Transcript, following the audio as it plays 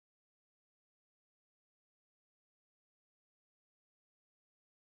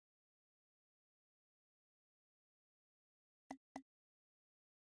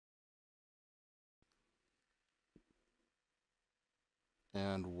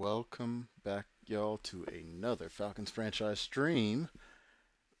And welcome back, y'all, to another Falcons franchise stream.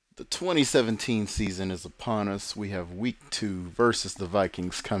 The 2017 season is upon us. We have week 2 versus the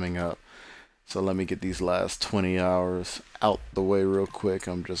Vikings coming up. So let me get these last 20 hours out the way real quick.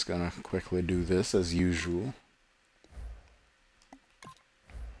 I'm just going to quickly do this as usual.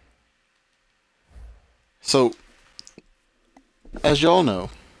 So, as y'all know,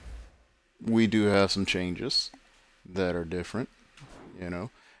 we do have some changes that are different, you know.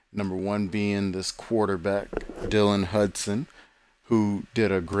 Number one being this quarterback, Dylan Hudson, who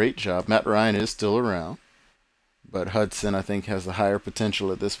did a great job. Matt Ryan is still around, but Hudson, I think, has a higher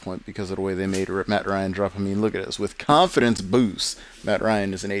potential at this point because of the way they made Matt Ryan drop. I mean, look at this. With confidence boost, Matt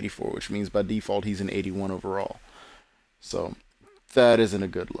Ryan is an 84, which means by default he's an 81 overall. So that isn't a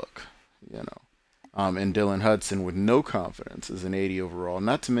good look, you know. And Dylan Hudson with no confidence is an 80 overall.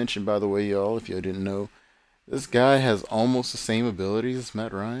 Not to mention, by the way, y'all, if you didn't know, this guy has almost the same abilities as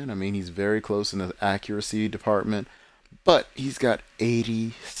Matt Ryan. I mean, he's very close in the accuracy department, but he's got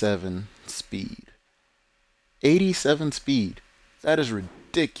 87 speed. 87 speed. That is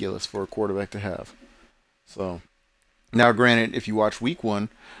ridiculous for a quarterback to have. So, now granted, if you watch week 1,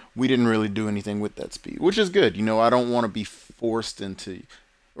 we didn't really do anything with that speed, which is good. You know, I don't want to be forced into,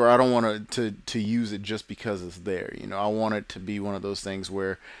 or I don't want to use it just because it's there. You know, I want it to be one of those things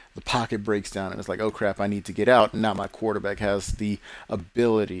where the pocket breaks down and it's like, oh crap, I need to get out. And now my quarterback has the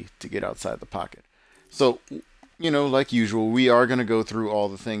ability to get outside the pocket. So, you know, like usual, we are going to go through all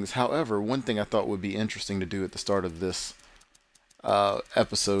the things. However, one thing I thought would be interesting to do at the start of this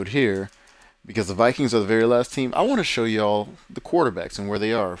episode here, because the Vikings are the very last team, I want to show y'all the quarterbacks and where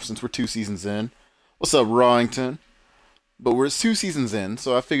they are since we're 2 seasons in. What's up, Rawington? But we're 2 seasons in,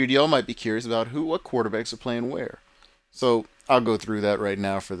 so I figured y'all might be curious about what quarterbacks are playing where. So I'll go through that right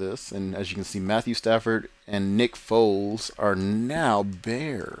now for this. And as you can see, Matthew Stafford and Nick Foles are now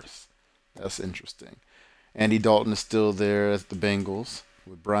Bears. That's interesting. Andy Dalton is still there as the Bengals,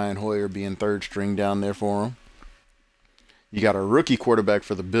 with Brian Hoyer being third string down there for him. You got a rookie quarterback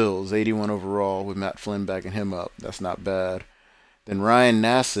for the Bills, 81 overall, with Matt Flynn backing him up. That's not bad. Then Ryan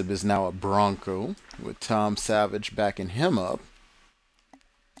Nassib is now a Bronco, with Tom Savage backing him up.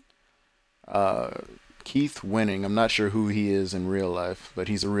 Uh, Keith Winning, I'm not sure who he is in real life, but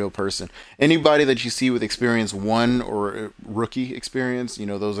he's a real person. Anybody that you see with experience 1 or rookie experience, you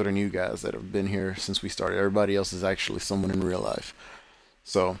know, those are the new guys that have been here since we started. Everybody else is actually someone in real life.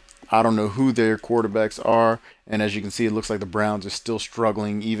 So I don't know who their quarterbacks are. And as you can see, it looks like the Browns are still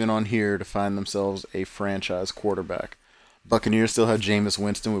struggling, even on here, to find themselves a franchise quarterback. Buccaneers still have Jameis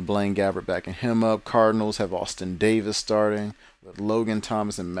Winston with Blaine Gabbert backing him up. Cardinals have Austin Davis starting with Logan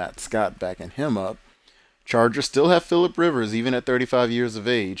Thomas and Matt Scott backing him up. Chargers still have Phillip Rivers even at 35 years of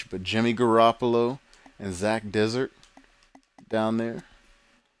age, but Jimmy Garoppolo and Zach Desert down there.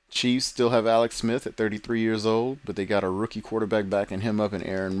 Chiefs still have Alex Smith at 33 years old, but they got a rookie quarterback backing him up in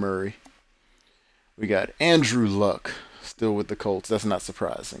Aaron Murray. We got Andrew Luck still with the Colts. That's not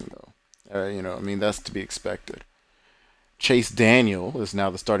surprising, though. You know, I mean, that's to be expected. Chase Daniel is now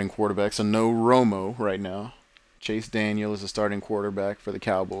the starting quarterback, so no Romo right now. Chase Daniel is the starting quarterback for the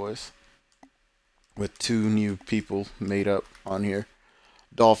Cowboys, with 2 new people made up on here.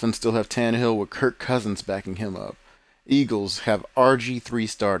 Dolphins still have Tannehill with Kirk Cousins backing him up. Eagles have RG3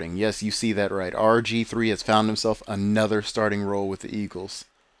 starting. Yes, you see that right. RG3 has found himself another starting role with the Eagles.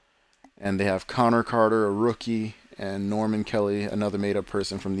 And they have Connor Carter, a rookie, and Norman Kelly, another made-up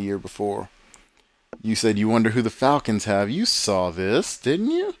person from the year before. You said you wonder who the Falcons have. You saw this,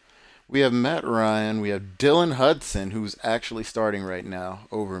 didn't you? We have Matt Ryan. We have Dylan Hudson, who's actually starting right now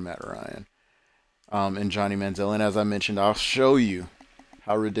over Matt Ryan, and Johnny Manziel. And as I mentioned, I'll show you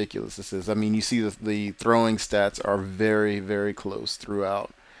how ridiculous this is. I mean, you see the throwing stats are very, very close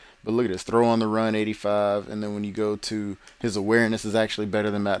throughout. But look at this. Throw on the run, 85. And then when you go to his awareness is actually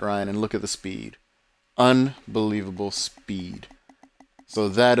better than Matt Ryan. And look at the speed. Unbelievable speed. So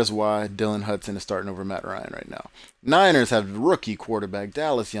that is why Dylan Hudson is starting over Matt Ryan right now. Niners have rookie quarterback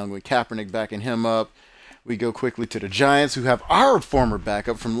Dallas Young with Kaepernick backing him up. We go quickly to the Giants, who have our former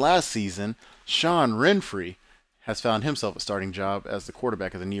backup from last season, Sean Renfree, has found himself a starting job as the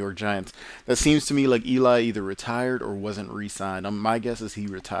quarterback of the New York Giants. That seems to me like Eli either retired or wasn't re-signed. My guess is he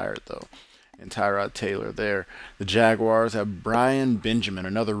retired, though. And Tyrod Taylor there. The Jaguars have Brian Benjamin,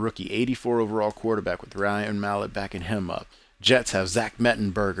 another rookie, 84 overall quarterback with Ryan Mallett backing him up. Jets have Zach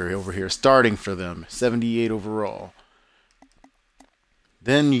Mettenberger over here starting for them, 78 overall.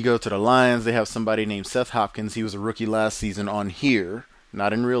 Then you go to the Lions. They have somebody named Seth Hopkins. He was a rookie last season on here,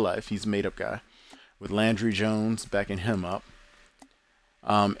 not in real life. He's a made-up guy, with Landry Jones backing him up.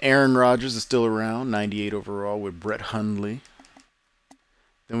 Aaron Rodgers is still around, 98 overall, with Brett Hundley.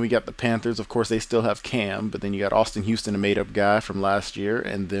 Then we got the Panthers. Of course, they still have Cam, but then you got Austin Houston, a made-up guy from last year,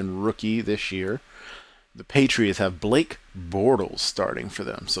 and then rookie this year. The Patriots have Blake Bortles starting for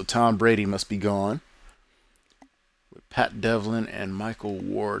them, so Tom Brady must be gone. With Pat Devlin and Michael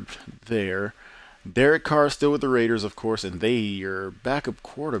Ward there. Derek Carr still with the Raiders, of course, and your backup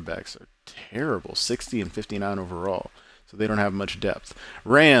quarterbacks are terrible, 60 and 59 overall, so they don't have much depth.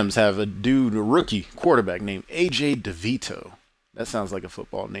 Rams have a rookie quarterback named A.J. DeVito. That sounds like a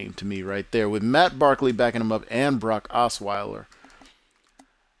football name to me right there, with Matt Barkley backing him up and Brock Osweiler.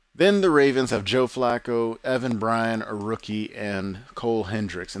 Then the Ravens have Joe Flacco, Evan Bryan, a rookie, and Cole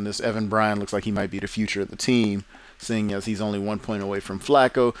Hendricks. And this Evan Bryan looks like he might be the future of the team, seeing as he's only 1 point away from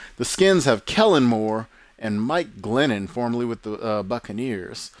Flacco. The Skins have Kellen Moore and Mike Glennon, formerly with the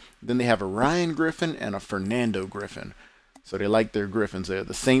Buccaneers. Then they have a Ryan Griffin and a Fernando Griffin. So they like their Griffins there.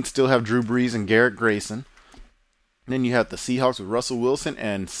 The Saints still have Drew Brees and Garrett Grayson. And then you have the Seahawks with Russell Wilson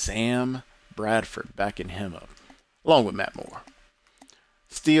and Sam Bradford backing him up, along with Matt Moore.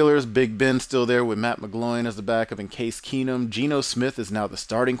 Steelers, Big Ben still there with Matt McGloin as the backup and Case Keenum. Geno Smith is now the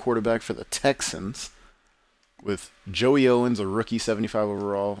starting quarterback for the Texans, with Joey Owens, a rookie, 75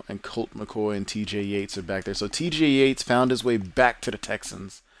 overall, and Colt McCoy and TJ Yates are back there. So TJ Yates found his way back to the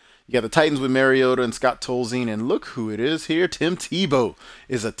Texans. You got the Titans with Mariota and Scott Tolzien, and look who it is here. Tim Tebow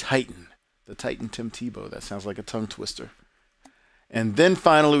is a Titan. The Titan Tim Tebow. That sounds like a tongue twister. And then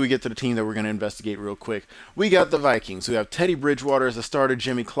finally we get to the team that we're going to investigate real quick. We got the Vikings, who have Teddy Bridgewater as the starter,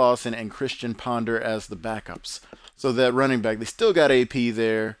 Jimmy Clausen, and Christian Ponder as the backups. So that running back, they still got AP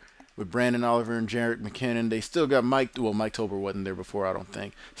there with Brandon Oliver and Jarrett McKinnon. They still got Mike Tolbert wasn't there before, I don't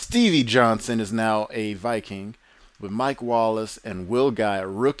think. Stevie Johnson is now a Viking with Mike Wallace and Will Guy, a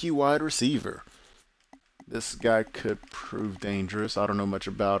rookie wide receiver. This guy could prove dangerous. I don't know much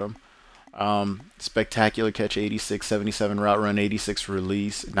about him. Spectacular catch, 86, 77 route run, 86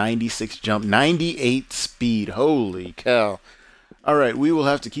 release, 96 jump, 98 speed. Holy cow. All right, we will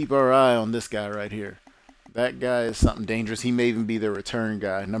have to keep our eye on this guy right here. That guy is something dangerous. He may even be their return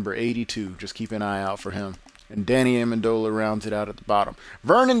guy, number 82. Just keep an eye out for him. And Danny Amendola rounds it out at the bottom.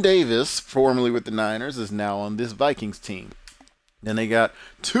 Vernon Davis, formerly with the Niners, is now on this Vikings team. Then they got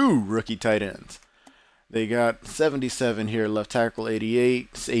two rookie tight ends. They got 77 here, left tackle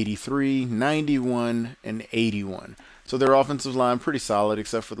 88, 83, 91, and 81. So their offensive line pretty solid,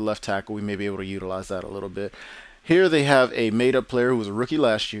 except for the left tackle. We may be able to utilize that a little bit. Here they have a made-up player who was a rookie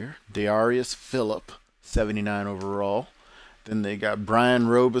last year, Darius Phillip, 79 overall. Then they got Brian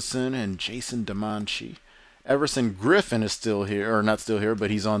Robeson and Jason DeMonchi. Everson Griffin is still here, or not still here,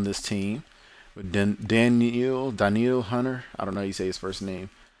 but he's on this team. With Daniel Hunter. I don't know how you say his first name.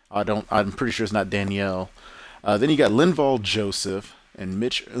 I'm pretty sure it's not Danielle. Then you got Linval Joseph and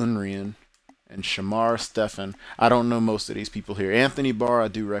Mitch Unrian and Shamar Stephan. I don't know most of these people here. Anthony Barr, I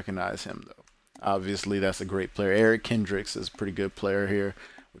do recognize him, though. Obviously, that's a great player. Eric Kendricks is a pretty good player here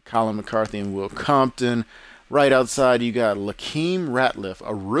with Colin McCarthy and Will Compton. Right outside, you got Lakeem Ratliff,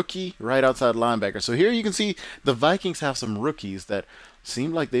 a rookie right outside linebacker. So here you can see the Vikings have some rookies that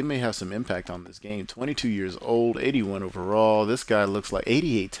seem like they may have some impact on this game. 22 years old, 81 overall. This guy looks like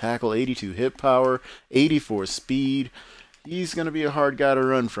 88 tackle, 82 hit power, 84 speed. He's going to be a hard guy to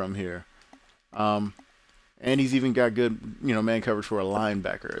run from here. And he's even got good, man coverage for a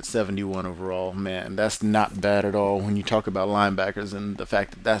linebacker at 71 overall. Man, that's not bad at all when you talk about linebackers and the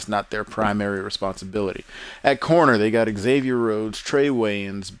fact that that's not their primary responsibility. At corner, they got Xavier Rhodes, Trey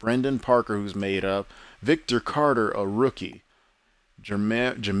Wayans, Brendan Parker, who's made up, Victor Carter, a rookie,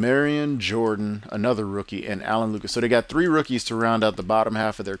 Jamarian Jordan, another rookie, and Alan Lucas. So they got three rookies to round out the bottom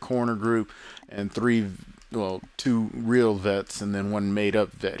half of their corner group, and two real vets and then one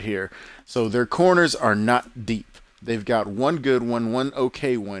made-up vet here. So their corners are not deep. They've got one good one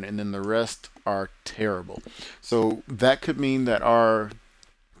okay one, and then the rest are terrible. So that could mean that our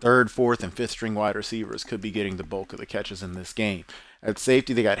third, fourth, and fifth string wide receivers could be getting the bulk of the catches in this game. At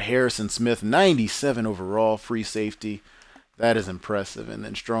safety, they got Harrison Smith, 97 overall, free safety. That is impressive. And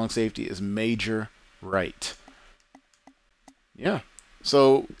then strong safety is Major Wright. Yeah.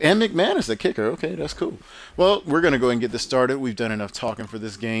 So, and McManus, the kicker. Okay, that's cool. Well, we're going to go ahead and get this started. We've done enough talking for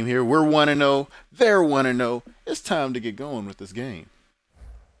this game here. We're 1-0. They're 1-0. It's time to get going with this game.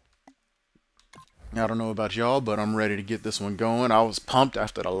 I don't know about y'all, but I'm ready to get this one going. I was pumped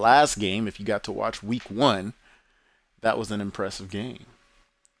after the last game. If you got to watch week 1, that was an impressive game.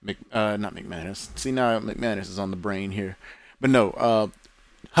 Not McManus. See, now McManus is on the brain here. But no,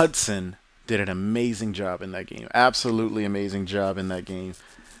 Hudson did an amazing job in that game. Absolutely amazing job in that game.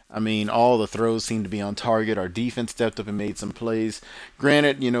 I mean, all the throws seem to be on target. Our defense stepped up and made some plays.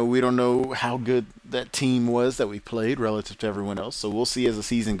 Granted, you know, we don't know how good that team was that we played relative to everyone else. So we'll see as the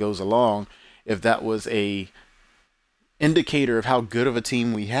season goes along if that was a indicator of how good of a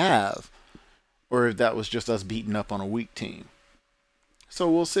team we have, or if that was just us beating up on a weak team.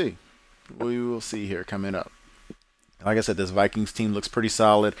 So we'll see. We will see here coming up. Like I said, this Vikings team looks pretty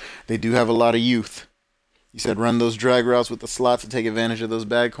solid. They do have a lot of youth. You said run those drag routes with the slots to take advantage of those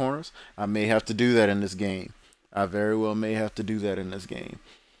bad corners. I may have to do that in this game. I very well may have to do that in this game.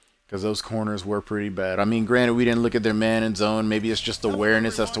 Because those corners were pretty bad. I mean, granted, we didn't look at their man and zone. Maybe it's just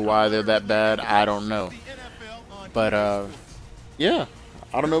awareness as to why they're that bad. I don't know. But, yeah.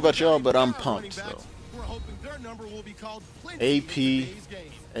 I don't know about y'all, but I'm pumped, though. AP.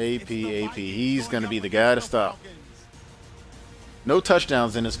 He's going to be the guy to stop. No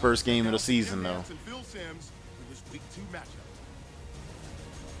touchdowns in his first game of the season, though.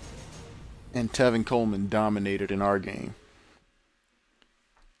 And Tevin Coleman dominated in our game.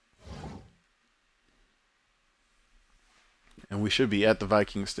 And we should be at the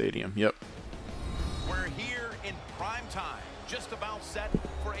Vikings Stadium. Yep. We're here in prime time, just about set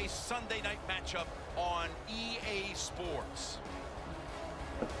for a Sunday night matchup on EA Sports.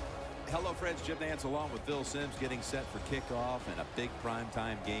 Hello, friends. Jim Nance along with Phil Simms getting set for kickoff and a big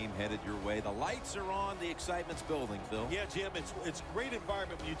primetime game headed your way. The lights are on. The excitement's building, Phil. Yeah, Jim, it's a great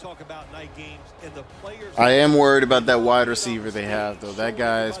environment when you talk about night games and the players. I am worried about that wide receiver they have, though. That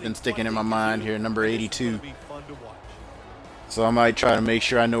guy's been sticking in my mind here, number 82. So I might try to make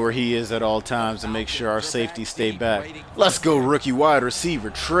sure I know where he is at all times and make sure our safeties stay back. Let's go, rookie wide receiver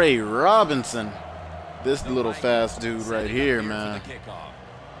Trey Robinson. This little fast dude right here, man.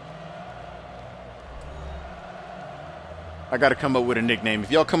 I got to come up with a nickname.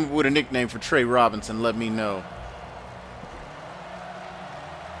 If y'all come up with a nickname for Trey Robinson, let me know.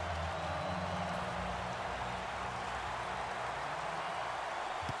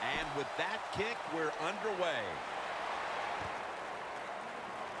 And with that kick, we're underway.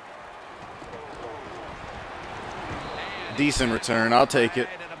 Decent return. I'll take it.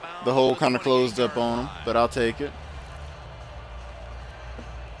 The hole kind of closed up on him, but I'll take it.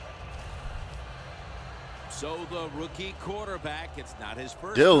 So the rookie quarterback, it's not his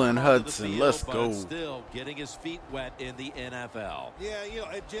first. Dylan Hudson, let's go. Still getting his feet wet in the NFL. Yeah, you know,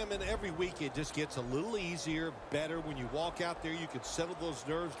 Jim, and every week it just gets a little easier, better when you walk out there. You can settle those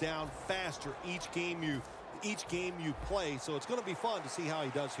nerves down faster each game you play. So it's going to be fun to see how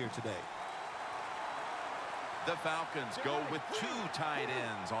he does here today. The Falcons go with two tight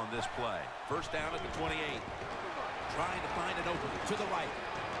ends on this play. First down at the 28. Trying to find it open to the right.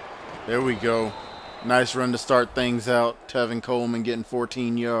 There we go. Nice run to start things out. Tevin Coleman getting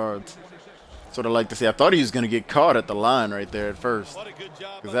 14 yards. Sort of like to see. I thought he was going to get caught at the line right there at first,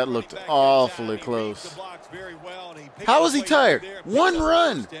 because that looked awfully close. How is he tired? One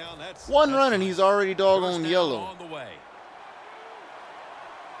run and he's already doggone yellow.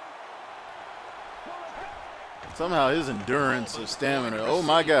 Somehow his endurance or stamina. Oh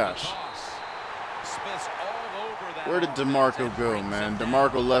my gosh. Where did DeMarco go, man?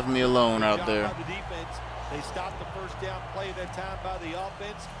 DeMarco left me alone out there. They stopped the first down play that time by the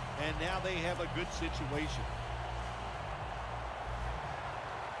offense, and now they have a good situation.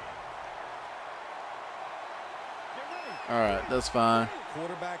 All right, that's fine.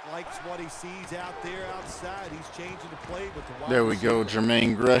 Quarterback likes what he sees out there outside. He's changing the play, but there we go,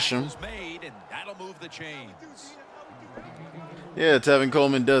 Jermaine Gresham. Made, and that'll move the chains. Yeah, Tevin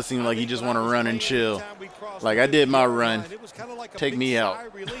Coleman does seem like he just want to run and chill. Like, I did my run. Take me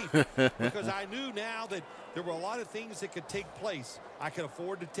out. Because I knew now that there were a lot of things that could take place. I could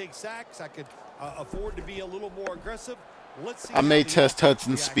afford to take sacks. I could afford to be a little more aggressive. Let's see. I may test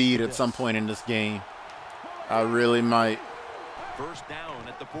Hudson's speed at some point in this game. I really might. First down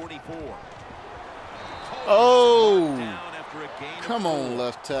at the 44. Oh! Come on,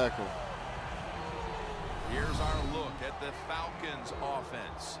 left tackle. Here's our look at the Falcons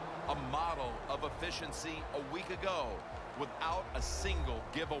offense. A model of efficiency a week ago without a single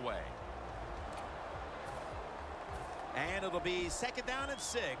giveaway. And it'll be second down and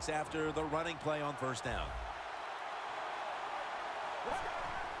 6 after the running play on first down.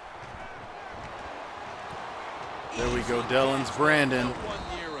 There we go, Dellins Brandon.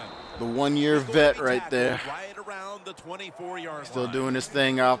 The one-year vet right there. Right around the 24-yard Still doing his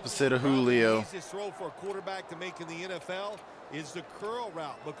thing opposite of Julio. The easiest throw for a quarterback to make in the NFL is the curl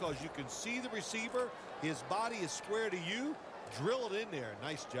route, because you can see the receiver. His body is square to you. Drill it in there.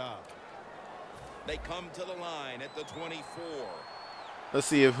 Nice job. They come to the line at the 24. Let's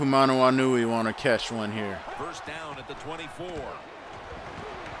see if Humanu Anui want to catch one here. First down at the 24.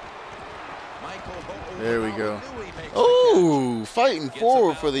 There we go. Oh, fighting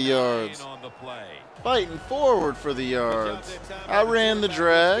forward for the yards. Fighting forward for the yards. I ran the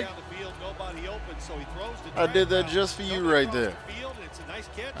drag. I did that just for you right there.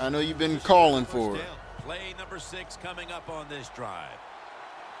 I know you've been calling for it. Play number 6 coming up on this drive.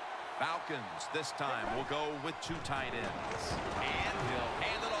 Falcons this time will go with 2 tight ends. And he'll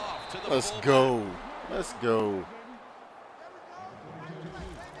hand it off to the Let's go. Let's go.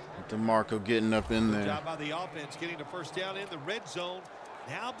 DeMarco getting up in there. Good job by the offense getting the first down in the red zone.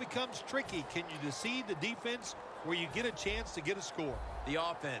 Now becomes tricky. Can you deceive the defense where you get a chance to get a score? The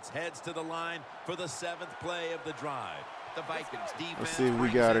offense heads to the line for the 7th play of the drive. The Vikings defense. Let's see if we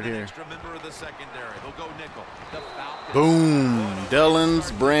got it here. Extra member of the secondary. They'll go nickel. The Falcons. Boom.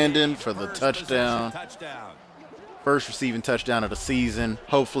 Dellins, Brandon for the touchdown. First receiving touchdown of the season.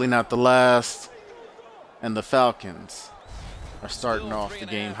 Hopefully not the last. And the Falcons are starting off the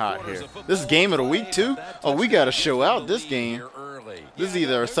game hot here. This is game of the week too? Oh, we got to show out this game. This is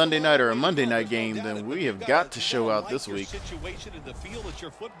either a Sunday night or a Monday night game. Then we have got to show out this week.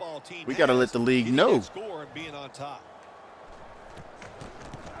 We got to let the league know.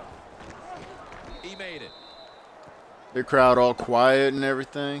 He made it. The crowd all quiet and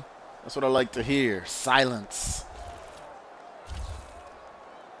everything. That's what I like to hear. Silence.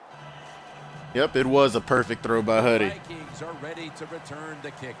 Yep, it was a perfect throw by Huddy. Vikings are ready to return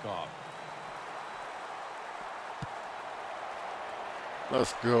the kickoff.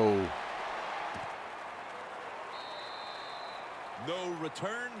 Let's go. No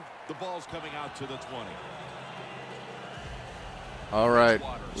return. The ball's coming out to the 20. All right,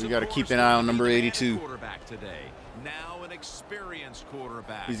 we got to keep an eye on number 82. Now an experienced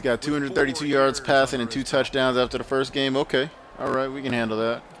quarterback. He's got 232 yards passing and 2 touchdowns after the first game. Okay, all right, we can handle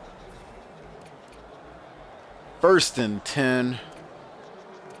that. 1st and 10.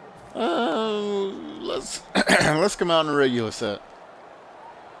 Let's let's come out in a regular set.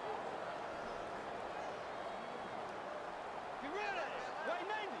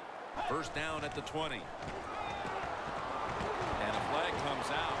 First down at the 20. And a flag comes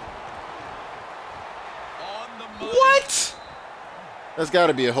out. On the money. What? That's got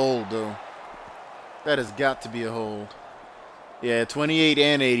to be a hold, though. That has got to be a hold. Yeah, 28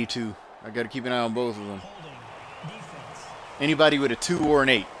 and 82. I got to keep an eye on both of them. Anybody with a 2 or an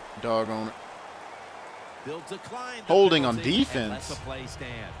 8, doggone it. Holding on defense.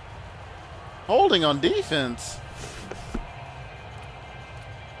 Holding on defense.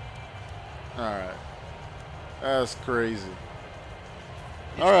 All right. That's crazy.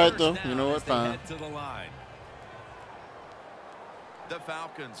 All right, though. You know what? Fine. The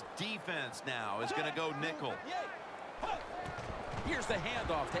Falcons defense now is going to go nickel. Here's the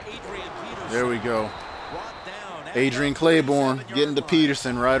handoff to Adrian Peterson. There we go. Adrian Claiborne getting to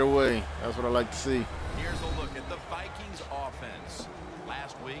Peterson right away. That's what I like to see. Here's a look at the Vikings offense.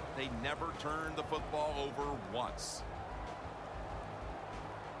 Last week, they never turned the football over once.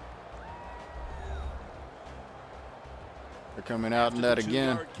 They're coming out in that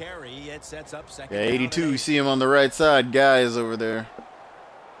again. Carry, it sets up yeah, 82. You see him on the right side. Guy is over there.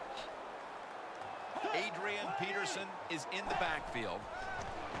 Adrian Peterson is in the backfield.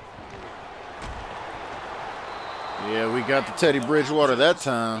 Yeah, we got the Teddy Bridgewater that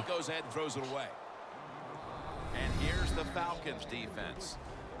time. He goes ahead and throws it away. And here's the Falcons defense.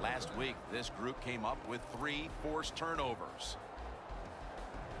 Last week, this group came up with 3 forced turnovers.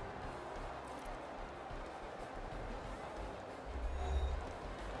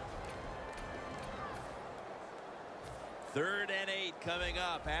 Third and 8 coming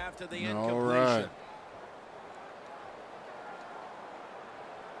up after the incompletion. All right.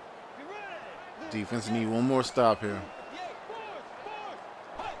 Defense need one more stop here.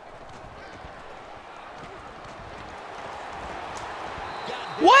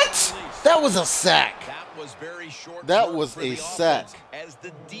 What? That was a sack. That was very short. That was a sack. As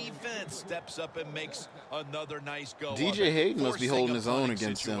the defense steps up and makes another nice go. DJ Hayden must be holding his own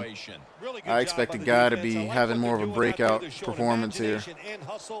against him. I expect a guy to be having more of a breakout performance here.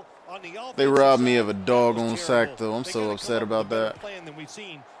 They robbed me of a doggone sack, though. I'm so upset about that.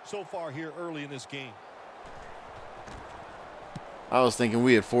 I was thinking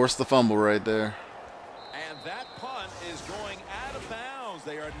we had forced the fumble right there. And that punt is going out of bounds.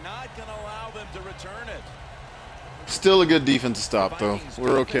 They are not going to allow them to return it. Still a good defensive stop, though.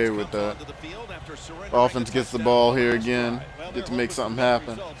 We're okay with that. Offense gets the ball here again. Get to make something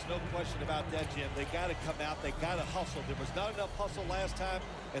happen. No question about that, Jim. They got to come out. They got to hustle. There was not enough hustle last time.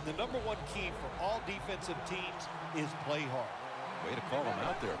 And the #1 key for all defensive teams is play hard. Way to call him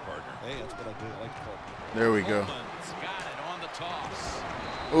out there, partner. Hey, that's what I do. I like to call him. There we go. Got it on the toss.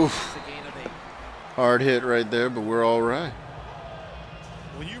 Oof. It's a gain of 8. Hard hit right there, but we're all right.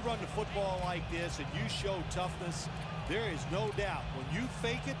 When you run the football like this and you show toughness, there is no doubt when you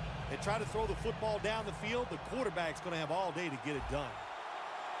fake it and try to throw the football down the field, the quarterback's going to have all day to get it done.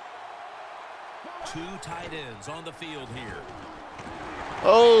 2 tight ends on the field here.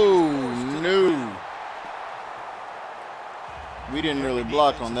 Oh, no. We didn't really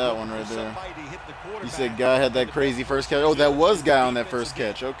block on that one right there. You said guy had that crazy first catch. Oh, that was guy on that first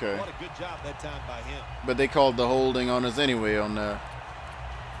catch. Okay. What a good job that time by him. But they called the holding on us anyway on that.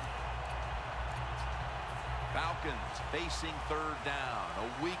 Falcons facing 3rd down.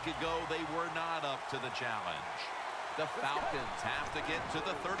 A week ago, they were not up to the challenge. The Falcons have to get to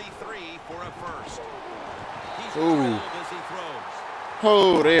the 33 for a first. He's Ooh. drilled as he throws.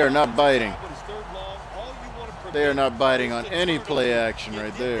 Oh, they are not biting. They are not biting on any play action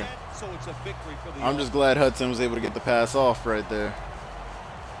right there. I'm just glad Hudson was able to get the pass off right there.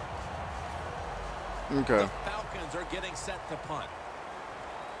 Okay. The Falcons are getting set to punt.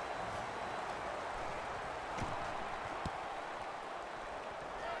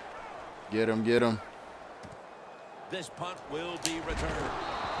 Get him, get him. This punt will be returned.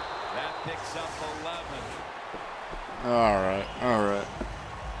 That picks up 11. All right, all right.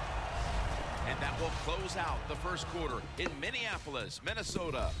 And that will close out the first quarter in Minneapolis,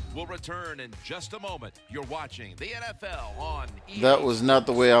 Minnesota. We'll return in just a moment. You're watching the NFL on EA. That was not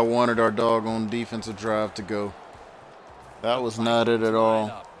the way I wanted our doggone defensive drive to go. That was not it at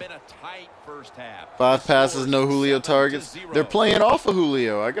all. Been a tight first half. 5 passes, no Julio targets. They're playing off of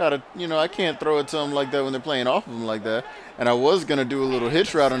Julio. I gotta, I can't throw it to them like that when they're playing off of him like that. And I was gonna do a little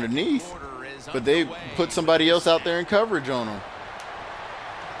hitch route underneath, but they put somebody else out there in coverage on him.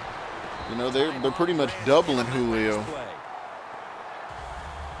 They're pretty much doubling Julio.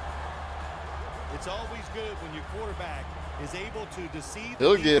 It's always good when your quarterback is able to deceive.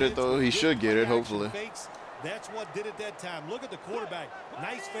 He'll get it though. He should get it, hopefully. That's what did it that time. Look at the quarterback.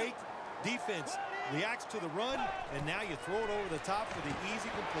 Nice fake. Defense reacts to the run, and now you throw it over the top for the easy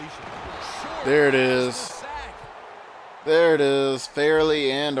completion. There it is. There it is.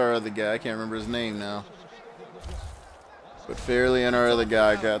 Fairley and our other guy. I can't remember his name now. But Fairley and our other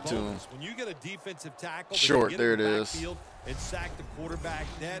guy got to him. When you get a defensive tackle, short, there it is. And sack the quarterback,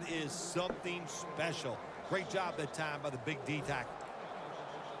 that is something special. Great job that time by the big D tackle.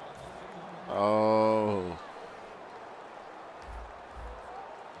 Oh.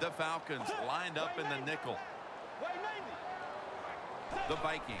 The Falcons lined up in the nickel. The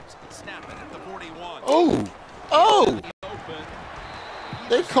Vikings snapping at the 41. Oh. Oh.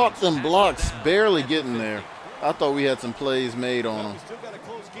 They caught them blocks barely getting there. I thought we had some plays made on them. We still got a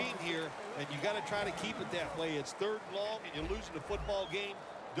close game here, and you got to try to keep it that way. It's 3rd and long, and you're losing the football game.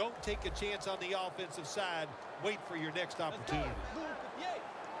 Don't take a chance on the offensive side. Wait for your next opportunity.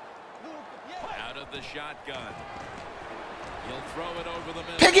 Out of the shotgun. He'll throw it over the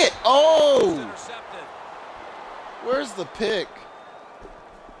middle. Pick it! Oh! Intercepted. Where's the pick?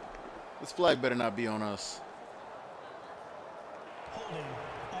 This flag better not be on us. Holding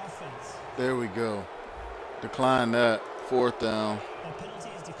offense. There we go. Decline that. 4th down. A penalty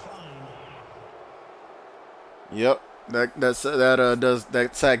is declined. Yep. That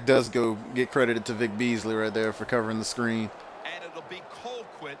sack does go get credited to Vic Beasley right there for covering the screen. And it'll be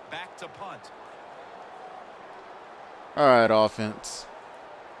Colquitt back to punt. All right, offense.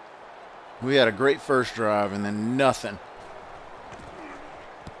 We had a great first drive and then nothing.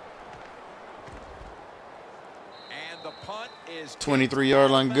 And the punt is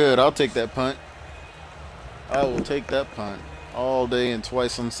 23-yard line, good. I'll take that punt. I will take that punt all day and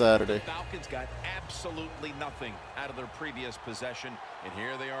twice on Saturday. Falcons got absolutely nothing out of their previous possession, and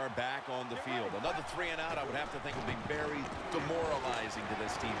here they are back on the field. Another 3 and out, I would have to think, would be very demoralizing to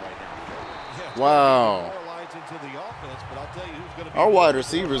this team right now. Yeah, wow. Into the offense, but I'll tell you who's going to be our wide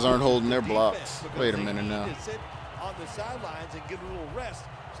receivers aren't holding their blocks. Wait a minute now. Sit on the sidelines and get a little rest.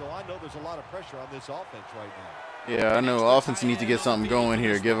 So I know there's a lot of pressure on this offense right now. Yeah, I know. Offense needs to get something going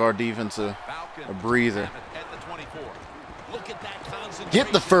here. Give our defense a breather.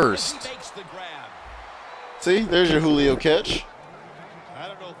 Get the first. See, there's your Julio catch. I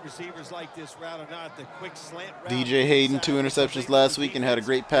don't know if receivers like this route or not. The quick slant route. DJ Hayden, 2 interceptions last week and had a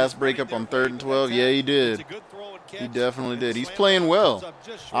great pass breakup on 3rd and 12. Yeah, he did. He definitely did. He's playing well.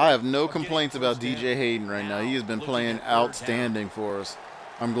 I have no complaints about DJ Hayden right now. He has been playing outstanding for us.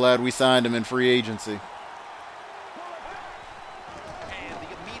 I'm glad we signed him in free agency. And the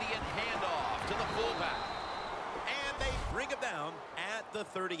immediate handoff to the fullback. And they bring him down at the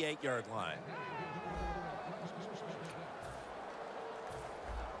 38-yard line.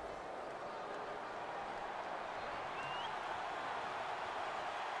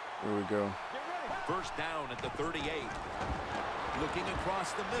 Here we go. First down at the 38. Looking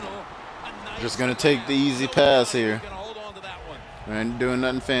across the middle. Just going to take the easy pass here. Gonna hold on to that one. I ain't doing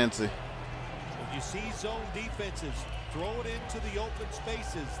nothing fancy. When you see zone defenses, throw it into the open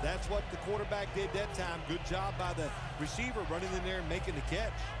spaces. That's what the quarterback did that time. Good job by the receiver running in there and making the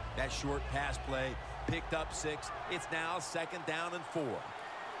catch. That short pass play picked up 6. It's now 2nd down and 4.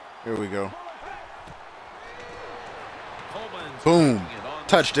 Here we go. Coleman's Boom. taking it on the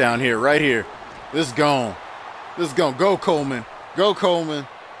Touchdown here, right here. This is gone. This is gone. Go Coleman. Go Coleman.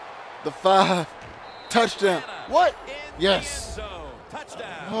 The 5. Touchdown. What? in Yes. the end zone.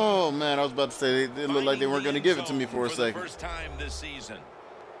 Touchdown. Oh, man. I was about to say it looked like they weren't going to give it to me for a the second. first time this season.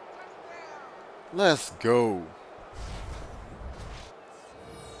 Let's go.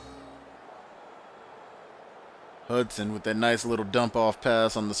 Hudson with that nice little dump off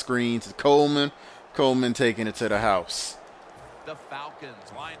pass on the screen to Coleman. Coleman taking it to the house. The Falcons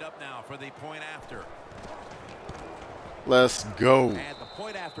lined up now for the point after. Let's go. And the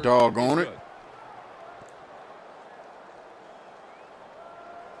point after Doggone is it. good.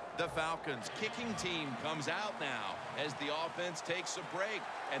 The Falcons kicking team comes out now as the offense takes a break,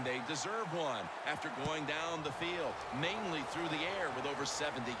 and they deserve one after going down the field, mainly through the air with over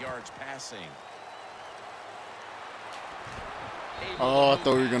 70 yards passing. Oh, I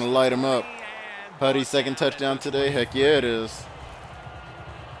thought we were going to light him up. And Putty's second touchdown today. Heck yeah, it is.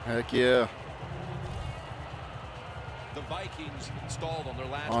 Heck yeah. The Vikings stalled on their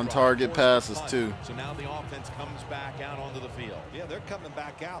last On drive, target forced a passes, punt. too. So now the offense comes back out onto the field. Yeah, they're coming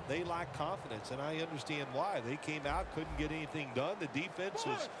back out. They lack confidence, and I understand why. They came out, couldn't get anything done. The defense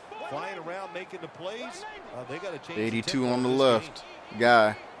was flying around, making the plays. They got to change. 82 the on the tempo of this left. game.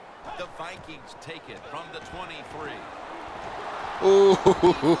 Guy. The Vikings take it from the 23.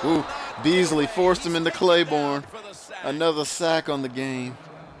 Ooh, Beasley forced him into Claiborne. For the sack. Another sack on the game.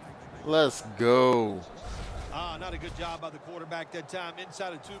 Let's go. Not a good job by the quarterback that time.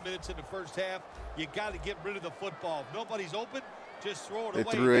 Inside of 2 minutes in the first half, you got to get rid of the football. If nobody's open, just throw it They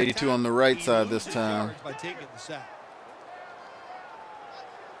away. threw That 82 time, on the right he side this loses time. yards by taking the sack.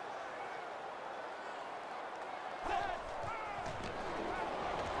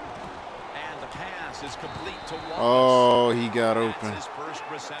 And the pass is complete to Wallace. Oh, he got That's open. his first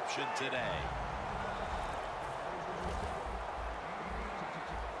reception today.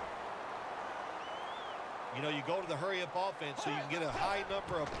 You know, you go to the hurry-up offense so you can get a high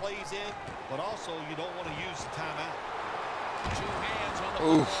number of plays in, but also you don't want to use the timeout. 2 hands on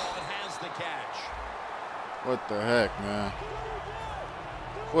the Oof. football and has the catch. What the heck, man?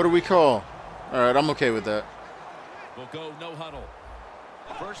 What do we call? All right, I'm okay with that. Will go no huddle.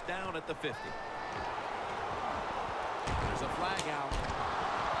 First down at the 50. There's a flag out.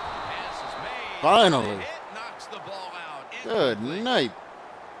 Pass is made. Finally. The hit knocks the ball out. Good Incomplete. night.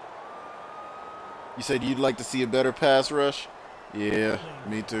 You said you'd like to see a better pass rush? Yeah,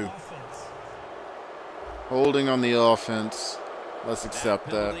 me too. Offense. Holding on the offense. Let's accept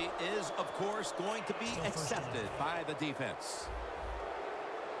that. Penalty is, of course, going to be Still first down. accepted by the defense.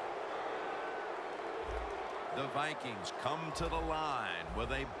 The Vikings come to the line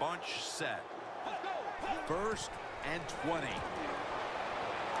with a bunch set. 1st and 20.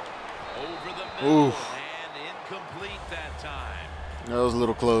 Over the middle Oof. and incomplete that time. That was a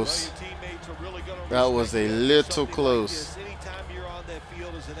little close. Well, your teammates are really gonna That was a respect you. little Something close. Like this. Anytime you're on that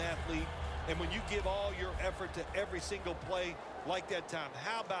field as an athlete, and when you give all your effort to every single play like that time,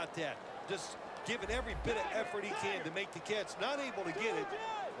 how about that? Just giving every bit of effort he can to make the catch. Not able to get it,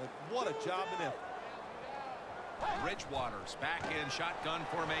 but what a job and effort. Bridgewater's back in shotgun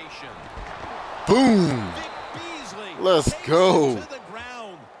formation. Boom! Vic Beasley Let's takes go. it to the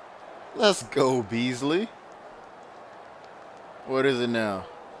ground. Let's go, Beasley. What is it now?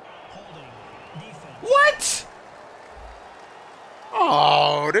 Holding. Defense. What?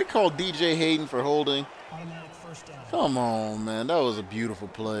 Oh, they called DJ Hayden for holding. Automatic first down. Come on, man. That was a beautiful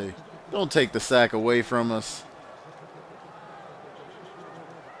play. Don't take the sack away from us.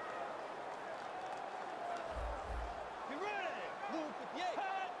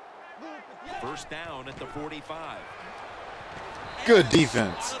 First down at the 45. Good And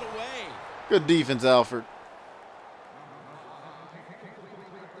defense. swat it away. Good defense, Alfred.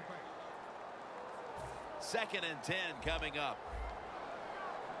 Second and 10 coming up.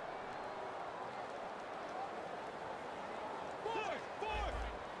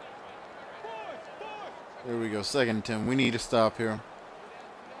 There we go. 2nd and 10. We need to stop here.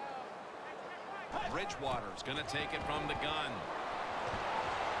 Bridgewater's going to take it from the gun.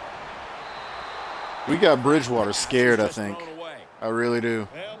 We got Bridgewater scared, I Just think. thrown away. I really do.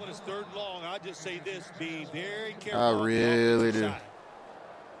 Well, when it's 3rd and long, I just say this: be very careful. I on the really offensive do. side.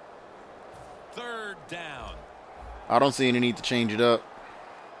 down. I don't see any need to change it up.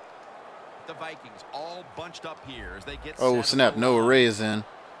 The Vikings all bunched up here as they get Oh, set snap. at the Noah line. Ray is in.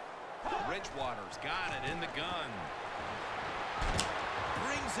 Bridgewater's got it in the gun.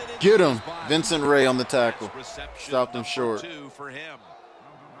 Brings it into Get his him. body. Vincent Ray on the tackle. Nice reception, Stopped him number short. 2 for him.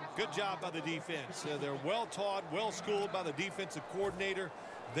 Good job by the defense. They're well taught, well schooled by the defensive coordinator.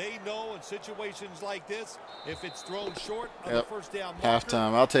 They know in situations like this, if it's thrown short of the first down marker,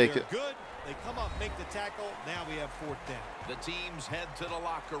 Halftime. I'll take they're it. good. They come up, make the tackle. Now we have 4th down. The teams head to the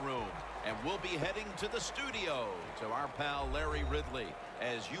locker room, and we'll be heading to the studio to our pal Larry Ridley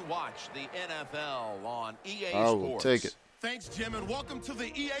as you watch the NFL on EA I will Sports. take it. Thanks, Jim, and welcome to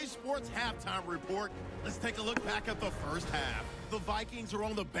the EA Sports Halftime Report. Let's take a look back at the first half. The Vikings are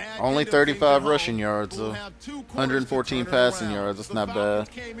on the bad Only end of 35 things at rushing home, yards, but will though. have 2 quarters to 114 turn it passing around. yards. That's The not Falcons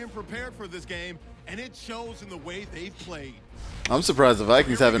bad. came in prepared for this game, and it shows in the way they've played. I'm surprised the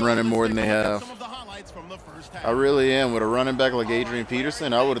Vikings Here we haven't go. run it Let's more take than a they look at have. some of the highlights from the first half. I really am. With a running back like Adrian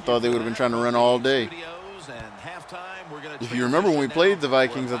Peterson, I would have thought they would have been trying to run all day. Studios and halftime, we're gonna If you remember when we transition played now. the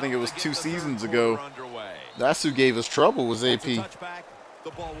Vikings, We're I think it was about to 2 get the third seasons quarter ago. underway. That's who gave us trouble was It's a AP. touchback.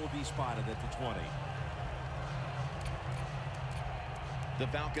 The ball will be spotted at the 20. The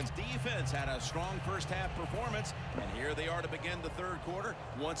Falcons defense had a strong first half performance, and here they are to begin the third quarter.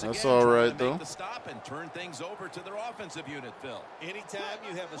 Once again, That's all trying right, to make though. the stop and turn things over to their offensive unit, Phil. Anytime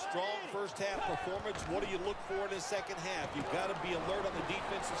you have a strong first half performance, what do you look for in the second half? You've got to be alert on the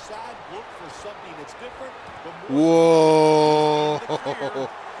defensive side. Look for something that's different. But more Whoa.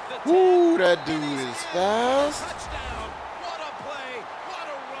 Woo, that dude is fast. Touchdown! What a play! What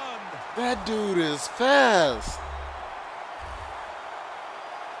a run! That dude is fast.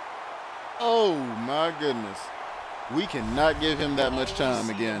 Oh, my goodness. We cannot give him that much time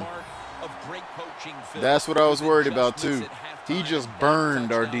again. Of great coaching, Phil. That's what I was worried about, Adjustments too. at He halftime. just That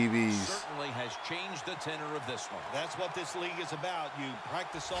burned our touchdown DBs. Certainly has changed the tenor of this one. That's what this league is about. You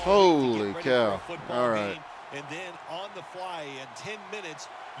practice all Holy week to get ready cow. for a football All right. game, and then on the fly in 10 minutes,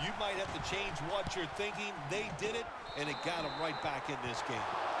 you might have to change what you're thinking. They did it, and it got them right back in this game.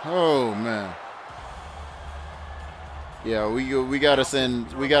 Oh, man. Yeah, we gotta send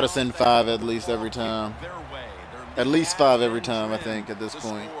 5 at least every time. Their way. At least 5 every time, I think, at this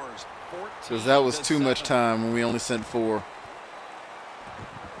point. Because that was too much time when we only sent 4.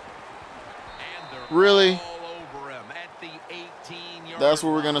 Really? That's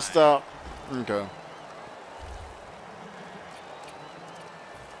where we're gonna stop. Okay.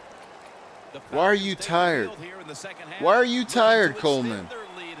 Why are you tired? Why are you tired, Coleman?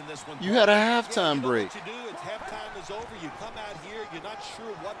 You had a halftime break. What you do, it's halftime is over. You come out here, you're not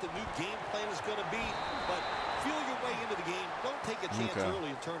sure what the new game plan is going to be, but feel your way into the game. Don't take a chance early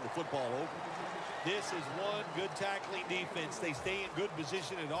and turn the football over. This is one good tackling defense. They stay in good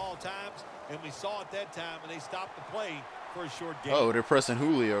position at all times, and we saw it that time, and they stopped the play for a short game. Oh, they're pressing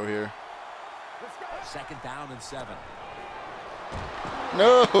Julio here. Second down and 7.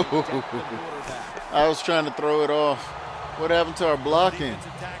 No. I was trying to throw it off. What happened to our blocking?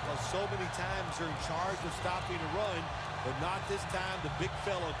 Defensive tackle so many times are in charge of stopping a run, but not this time. The big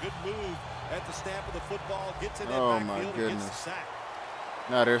fella, good move at the snap of the football, gets in that Oh, my backfield and gets the goodness. sack.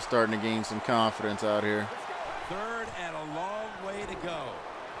 Now they're starting to gain some confidence out here. Third and a long way to go.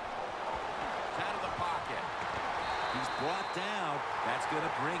 Out of the pocket. He's brought down. That's going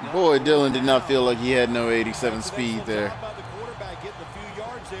to bring up. Boy, Dylan did not feel like he had no 87 speed Excellent there. job by the quarterback getting a few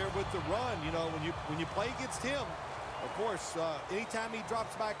yards there with the run. You know, when you play against him, of course, anytime he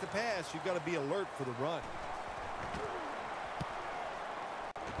drops back to pass, you've got to be alert for the run.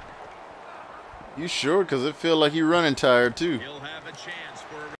 You sure? Because it feel like he running tired too. He'll have a chance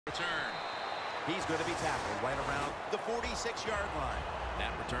for a return. He's going to be tackled right around The 46-yard line.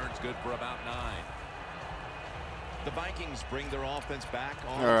 That return's good for about 9. The Vikings bring their offense back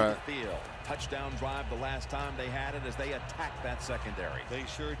onto the field. Touchdown drive the last time they had it as they attacked that secondary. They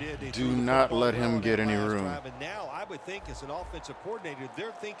sure did. They Do threw the not football let well him on get that any last room. drive. And now I would think as an offensive coordinator,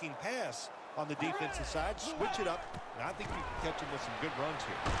 they're thinking pass on the defensive side. Switch it up. And I think you can catch him with some good runs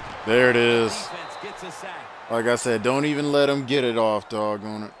here. There it is. defense. Gets a sack. Like I said, don't even let him get it off,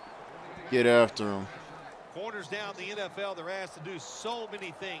 doggone it. Get after him. Corners down the NFL, they're asked to do so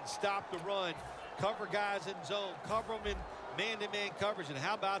many things. Stop the run, cover guys in zone, cover them in man-to-man coverage. And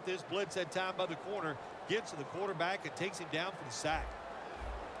how about this blitz that time by the corner? Gets to the quarterback and takes him down for the sack.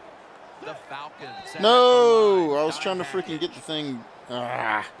 The Falcons. No! I was trying to freaking get the thing.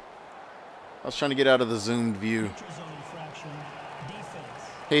 I was trying to get out of the zoomed view. Neutral zone infraction. Defense.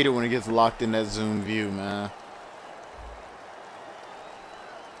 Hate it when it gets locked in that zoom view, man.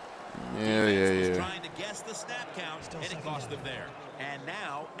 Yeah. Trying to guess the snap count, and it cost them there. And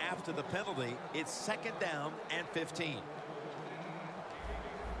now, after the penalty, it's 2nd down and 15.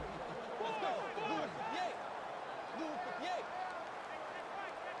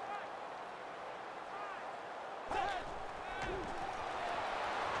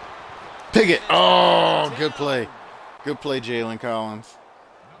 Pickett. Oh, good play. Good play, Jalen Collins.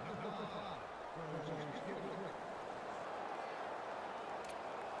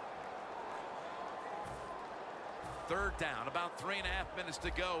 Third down, about 3.5 minutes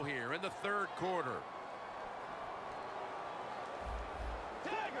to go here in the 3rd quarter.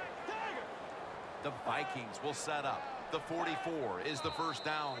 The Vikings will set up. The 44 is the 1st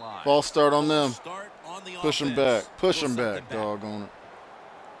down line. False start on them. Start on the Push them offense. back. Push them We'll back, set them dog on it.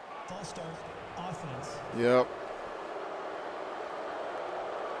 False start. Offense. Yep.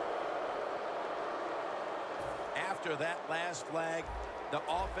 After that last flag, the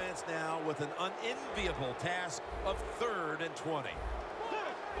offense now with an unenviable task of 3rd and 20.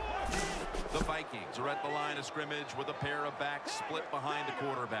 The Vikings are at the line of scrimmage with a pair of backs split behind the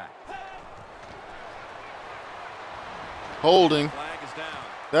quarterback. Holding. Flag is down.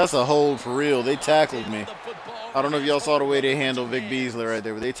 That's a hold for real. They tackled me. I don't know if y'all saw the way they handled Vic Beasley right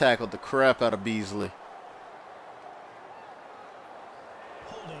there, but they tackled the crap out of Beasley.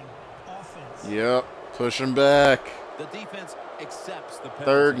 Holding. Offense. Yep. Push him back. The defense accepts the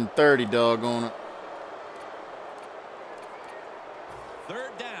penalty. 3rd and 30, dog on it.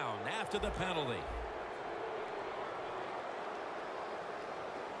 3rd down after the penalty.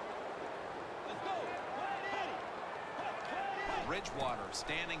 Bridgewater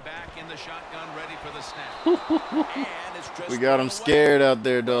standing back in the shotgun, ready for the snap. And it's just We got them scared out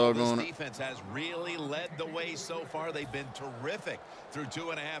there, dog This on it. defense has really led the way so far. They've been terrific through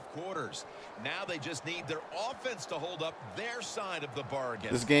 2.5 quarters. Now they just need their offense to hold up their side of the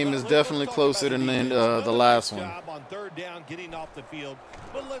bargain. This game is definitely closer than the last one. Job on 3rd down, getting off the field.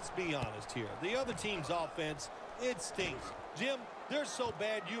 But let's be honest here. The other team's offense, it stinks. Jim, they're so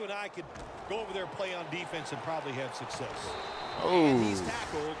bad you and I could go over there, play on defense, and probably have success. And he's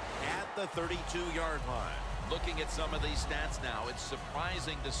tackled at the 32-yard line. Looking at some of these stats now, it's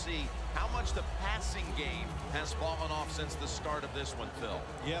surprising to see how much the passing game has fallen off since the start of this one, Phil.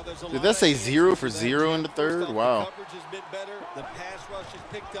 Yeah, there's a Did lot that of say answers 0 to for that, 0 Jim. in the First 3rd? off, the Wow. coverage has been better. The pass rush has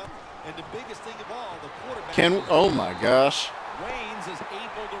picked up. And the biggest thing of all, the quarterback. Oh my gosh. Waynes is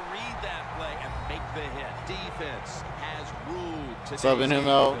able to read that play and make the hit. Defense has ruled today's Subbing him game,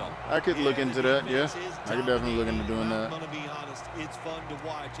 out. Phil. I could look Yeah, into the that, yeah. defense is I could definitely look into doing dominating. that. I'm going to be honest. It's fun to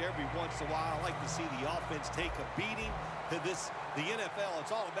watch. Every once in a while, I like to see the offense take a beating. The NFL,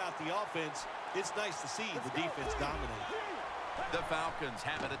 it's all about the offense. It's nice to see the defense dominate. The Falcons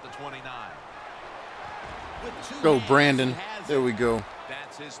have it at the 29. With 2 Go, hands, Brandon. he has There it. we go.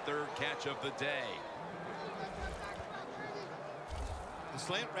 That's his 3rd catch of the day. The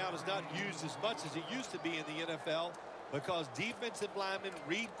slant route is not used as much as it used to be in the NFL because defensive linemen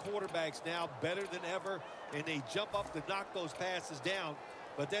read quarterbacks now better than ever, and they jump up to knock those passes down.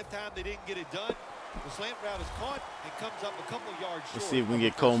 But that time they didn't get it done. The slant route is caught and comes up a couple yards short. Let's see if we of can the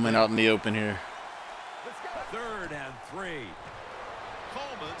get first Coleman down. out in the open here. 3rd and 3.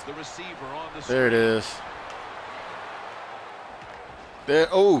 Coleman's the receiver on the There it screen. is. There.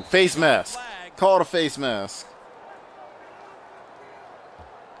 Oh, face mask. Called a face mask.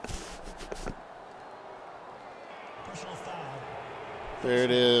 Personal foul. There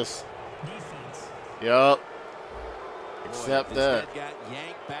it is. Defense. Yup. Boy, Accept this that. head got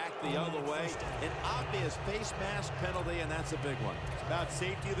yanked back the other way. An obvious face mask penalty, and that's a big one. It's about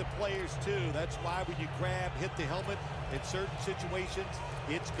safety of the players, too. That's why when you grab, hit the helmet in certain situations,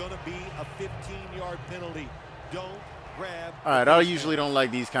 it's going to be a 15-yard penalty. Don't grab. All right, I usually don't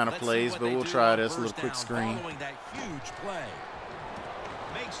like these kind of Let's see plays, what but they we'll do try on this. A first little quick down screen. Following that huge play.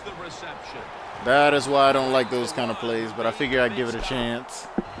 Makes the reception. That is why I don't like those kind of plays, but I figure I'd give it a chance.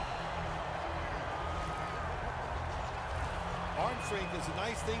 Arm strength is a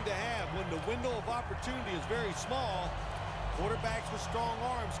nice thing to have when the window of opportunity is very small. Quarterbacks with strong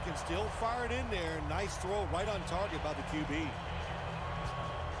arms can still fire it in there. Nice throw right on target by the QB.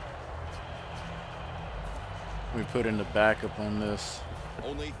 Let me put in the backup on this.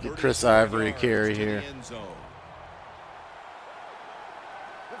 Only Get Chris 34 Ivory a yards carry to the here. end zone.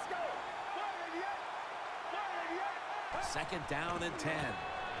 Second down and 10.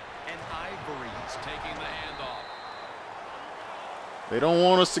 And Ivory's taking the handoff. They don't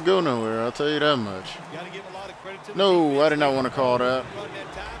want us to go nowhere, I'll tell you that much. Got to give a lot of credit to the No, defense. I did not want to call that. Run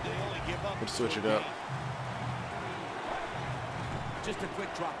that time, they only give up Let's switch it short up. gain. Just a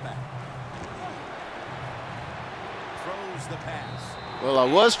quick drop back. Throws the pass. Well, I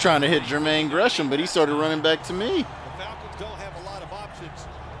was trying to hit Jermaine Gresham, but he started running back to me. The Falcons don't have a lot of options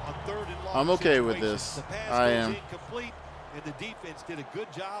on 3rd and long. I'm okay with situations. this. The pass I goes am. incomplete, and the defense did a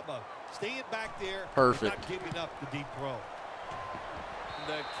good job of staying back there. Perfect. And not giving up the deep throw.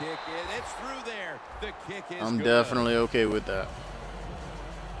 The kick in. It's through there. The kick is I'm good. definitely okay with that.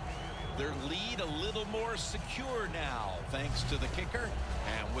 Their lead a little more secure now, thanks to the kicker.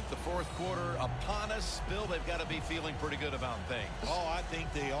 And with the 4th quarter upon us, Bill, they've got to be feeling pretty good about things. Oh, I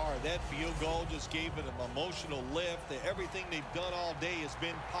think they are. That field goal just gave it an emotional lift. Everything they've done all day has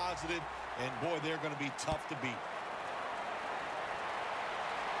been positive, and boy, they're going to be tough to beat.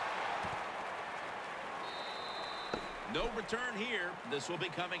 No return here. This will be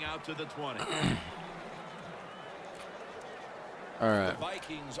coming out to the 20. All right. The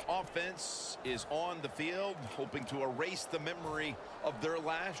Vikings offense is on the field, hoping to erase the memory of their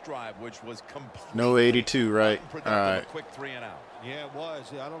last drive, which was completely No 82, right? unproductive. All right. A quick 3 and out. Yeah, it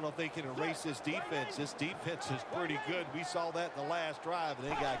was. I don't know if they can erase this defense. This defense is pretty good. We saw that in the last drive, and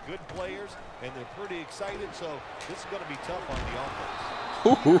they got good players, and they're pretty excited, so this is going to be tough on the offense.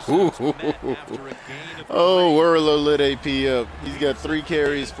 Oh, Werlo lit AP up. He's got 3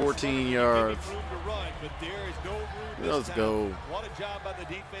 carries, 14 yards. Room to run, but there is no room this Let's time. go. What a job by the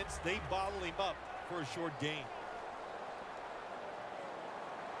defense. They bottled him up for a short gain.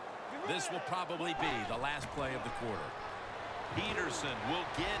 This will probably be the last play of the quarter. Peterson will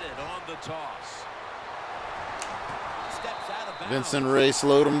get it on the toss. Steps out of bounds. Vincent Ray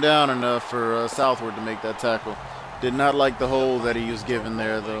slowed him down enough for Southward to make that tackle. Did not like the hole that he was given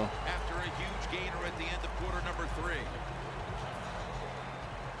there, though. After a huge gainer at the end of quarter number 3.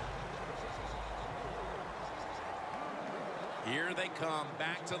 Here they come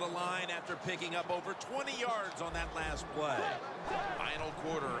back to the line after picking up over 20 yards on that last play. Final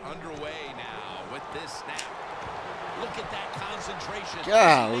quarter underway now with this snap. Look at that concentration.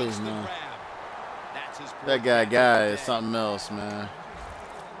 Golly, Makes the man. grab. That's his That guy is something else, man.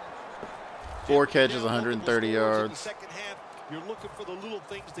 4 catches, 130 In the yards. second half, you're looking for the little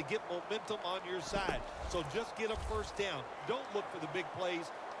things to get momentum on your side. So just get a first down. Don't look for the big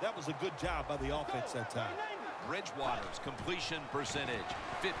plays. That was a good job by the offense that time. Bridgewater's completion percentage,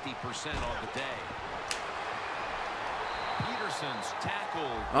 50% on the day. Peterson's tackle.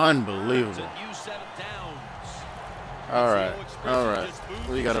 Unbelievable. It's a new set of downs. All right. CEO All right. just moved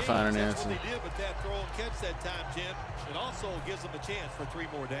We the got to chains. find an That's answer. what they did with that throw and catch that time, Jim. It also gives them a chance for 3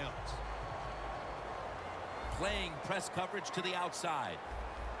 more downs. Playing press coverage to the outside.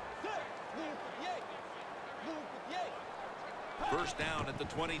 First down at the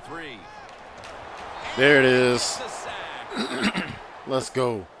 23. There it is. The sack. Let's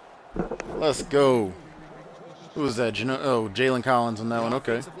go. Let's go. Who was that? Oh, Jalen Collins on that one.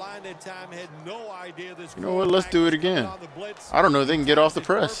 Okay. Offensive line that time had no idea this You know what? Let's do it again. on the blitz. I don't know if they can get off the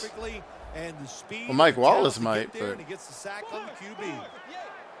press. Perfectly, and the speed Well, Mike and talent Wallace to get might, there, but- and he gets the sack on the QB.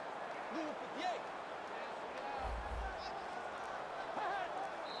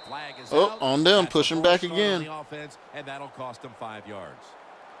 Flag is Oh, out. on them, That's a pushing false back start on again. the offense, and that'll cost them 5 yards.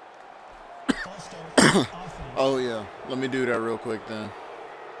 False start. Offense. Oh, yeah. Let me do that real quick then.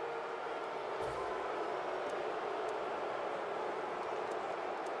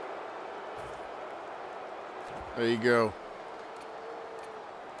 There you go.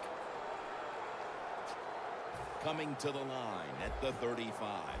 Coming to the line at the 35.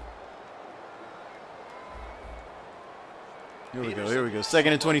 Here we go. Here we go. 2nd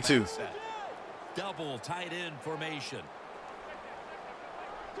and 22. Set. Double tight end formation.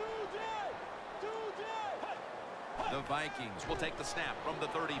 The Vikings will take the snap from the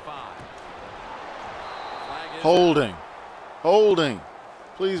 35. Flag is Holding. Holding.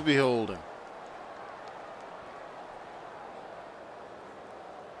 Please be holding.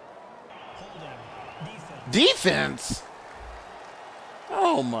 Holding. Defense. Defense?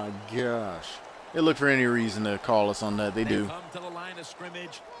 Oh, my gosh. They look for any reason to call us on that. They They do. come to the line of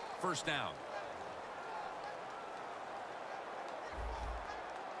scrimmage. First down.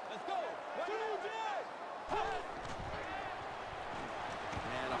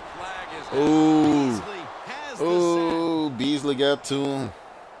 And a flag is down. Ooh. Beasley has the Oh, Beasley got to him.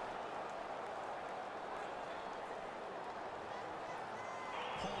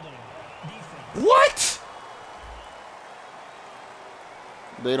 Holding. Defense. What?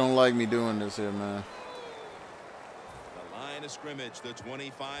 They don't like me doing this here, man. sack. The line of scrimmage, the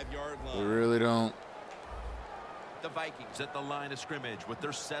 25-yard They line. really don't. The Vikings at the line of scrimmage with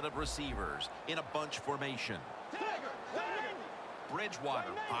their set of receivers in a bunch formation. Bridgewater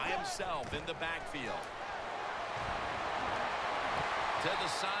by himself in the backfield. To the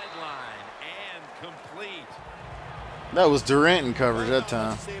sideline and complete. That was Durant in coverage that Well, time.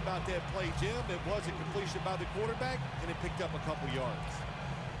 what to say about that play, Jim? It was a completion by the quarterback, and it picked up a couple yards.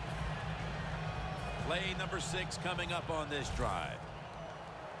 Play number 6 coming up on this drive.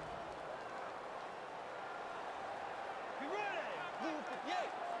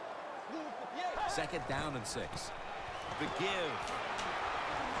 Second down and 6. The give.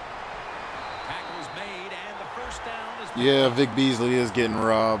 Tackles made, and the first down is... Yeah, Vic Beasley is getting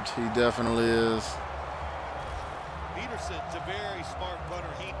robbed. He definitely is. Peterson's a very smart runner.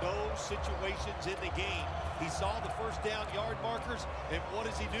 He knows situations in the game. He saw the first down yard markers, and what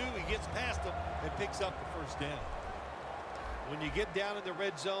does he do? He gets past them and picks up the first down. When you get down in the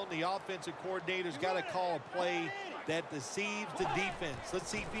red zone, the offensive coordinator's got to call a play that deceives the defense. Let's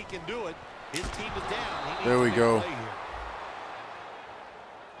see if he can do it. His team is down. There we go.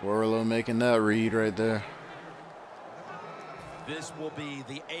 Warlow making that read right there. This will be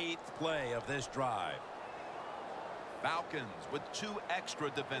the 8th play of this drive. Falcons with 2 extra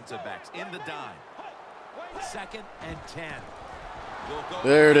defensive backs in the dime. Second and 10. We'll go.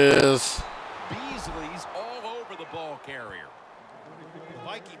 There it is. Beasley's all over the ball carrier. The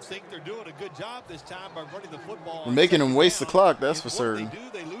Vikings think they're doing a good job this time by running the football. We're making them waste the clock, that's for What certain. they do,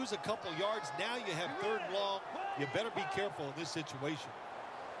 they lose a couple yards. Now you have 3rd and long. You better be careful in this situation.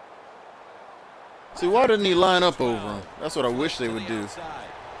 See, why didn't he line up over him? That's what I wish they would do.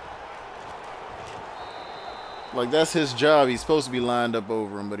 Like, that's his job. He's supposed to be lined up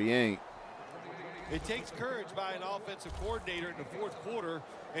over him, but he ain't. It takes courage by an offensive coordinator in the 4th quarter,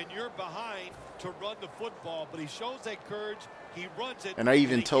 and you're behind to run the football. But he shows that courage. He runs it. And I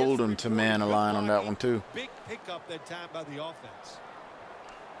even he told gets him to the man a good line on that blocking. one, too. Big pickup that time by the offense.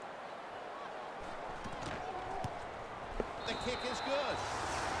 The kick is good.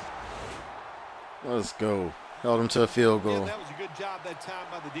 Let's go. Held him to a field Yeah, goal. that was a good job that time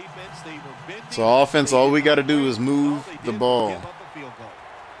by the defense. They were bending. So offense, all we got to do is All move they the did was ball. give up a field goal.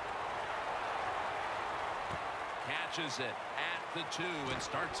 Catches it at the 2 and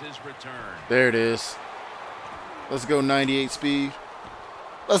starts his return. There it is. Let's go 98 speed.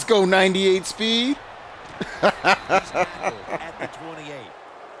 Let's go 98 speed. He's tackled at the 28.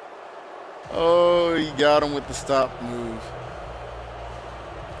 Oh, he got him with the stop move.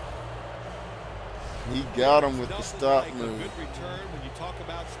 He got him with the stop Nothing like a move. good return when you talk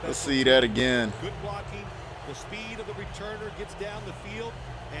about Let's special see that teams. again. Good blocking. The speed of the returner gets down the field.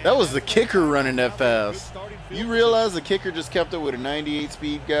 and That was the that's kicker what running that now they have a good fast. starting field You position. realize the kicker just kept up with a 98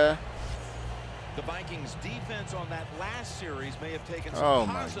 speed guy? The Vikings defense on that last series may have taken some Oh,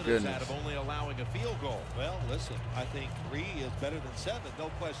 my positives goodness. out of only allowing a field goal. Well, listen, I think 3 is better than 7. No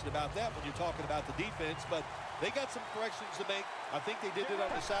question about that when you're talking about the defense. But they got some corrections to make. I think they did it on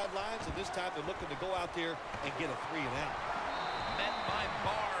the sidelines, and this time they're looking to go out there and get a 3 and out. Met by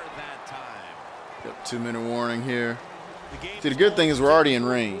Barr that time. Yep, 2-minute warning here. game See, the good thing is we're already in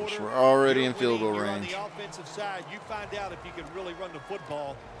fourth range. quarter. We're already You're in field goal winning. You're range. on the offensive side, you find out if you can really run the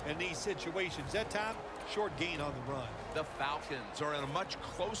football in these situations. That time, short gain on the run. The Falcons are in a much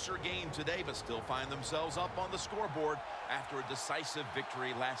closer game today, but still find themselves up on the scoreboard after a decisive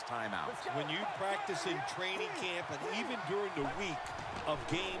victory last time out. When you practice in training camp and even during the week of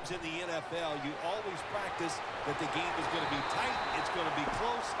games in the NFL, you always practice that the game is going to be tight, it's going to be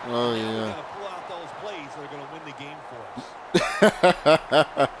close. Oh, and yeah. we're going to pull out those plays that are going to win the game for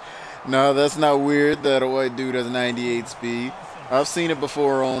us. No, that's not weird that a white dude has 98 speed. I've seen it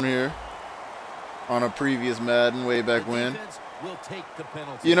before on here. On a previous Madden way back when. Will take the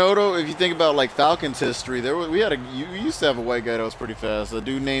penalty. You know, though, if you think about like Falcons history, we used to have a white guy that was pretty fast. A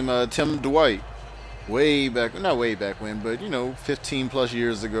dude named Tim Dwight, way back, not way back when, but 15 plus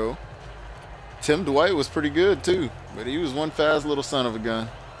years ago. Tim Dwight was pretty good too, but he was one fast little son of a gun.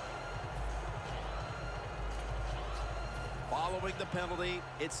 Following the penalty,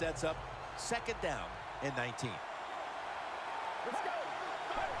 it sets up second down and 19.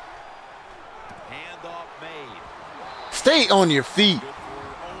 Handoff made. Stay on your feet.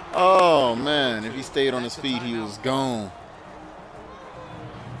 Oh man, if he stayed on his feet, he was gone.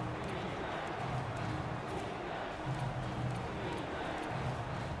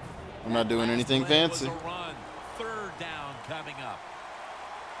 I'm not doing anything fancy. Was a run. Third down coming up.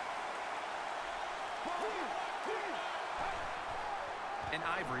 And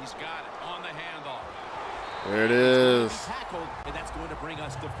Ivory's got it on the handoff. There it is. Tackled, and that's going to bring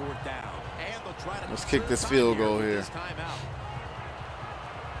us to fourth down. And they'll try to Let's kick this conserve field time goal with here. this timeout.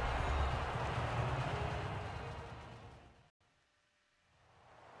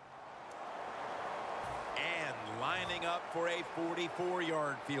 And lining up for a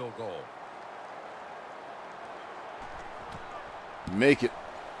 44-yard field goal. Make it.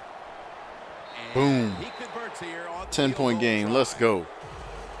 And Boom. he converts yards here on 10-point game. drive. Let's go.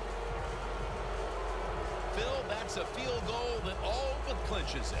 Phil, that's a field goal that all but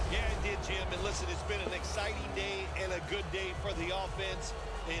clinches it. Yeah, it did, Jim. And listen, it's been an exciting day and a good day for the offense.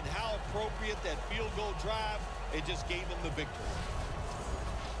 And how appropriate that field goal drive, it just gave them the victory.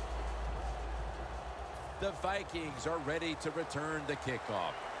 The Vikings are ready to return the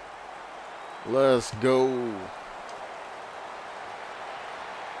kickoff. Let's go.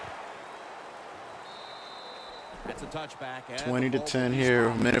 That's a touchback. 20-10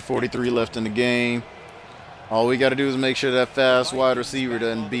 here. Minute 43 left in the game. All we got to do is make sure that fast wide receiver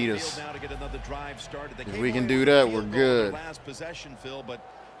doesn't beat us. If we can do that, we're good. Last possession, Phil, but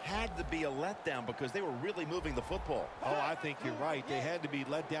had to be a letdown because they were really moving the football. Oh, I think you're right. They had to be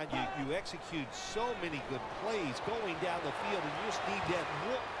let down. You execute so many good plays going down the field, and you just need that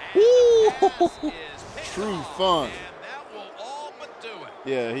one. True fun. And that will all but do it.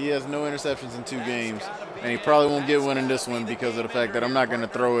 Yeah, he has no interceptions in 2 games, and he probably won't get one in this one because of the fact that I'm not going to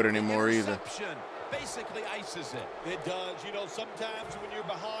throw it anymore either. Basically ices it. It does. You know, sometimes when you're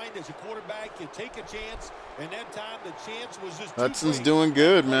behind as a quarterback, you take a chance, and that time the chance was just Hudson's doing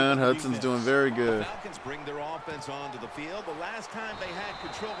good, man. Hudson's doing very good. The Falcons bring their offense onto the field. The last time they had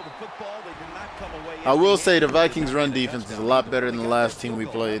control of the football, they did not come away. I will say the Vikings' run defense is a lot better than the last team we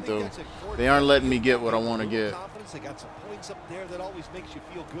played, though. They aren't letting me get what I want to get. They got some points up there that always makes you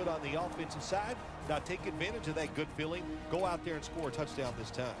feel good on the offensive side. Now take advantage of that good feeling. Go out there and score a touchdown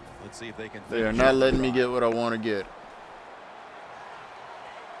this time. Let's see if they can. They are not letting me get what I want to get.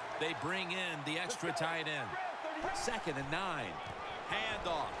 They bring in the extra tight end. 2nd and 9.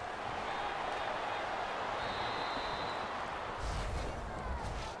 Handoff.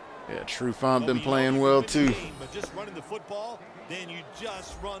 Yeah, Trufant been playing well, too. But just running the football, then you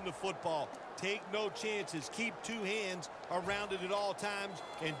just run the football. Take no chances. Keep 2 hands around it at all times,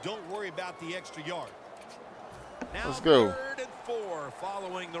 and don't worry about the extra yard. Now Let's go. 3rd and 4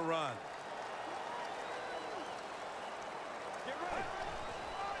 following the run.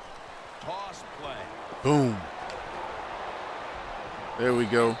 Toss play. Boom. There we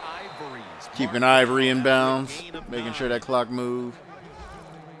go. Ivory's Keeping Ivory in bounds, making sure that clock moves.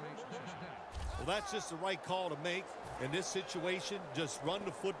 Well, that's just the right call to make. In this situation, just run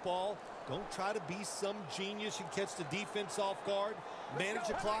the football. Don't try to be some genius and catch the defense off guard. Manage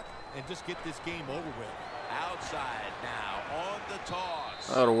the clock and just get this game over with. outside now on the toss.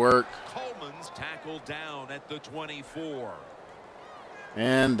 That'll work. Coleman's tackled down at the 24.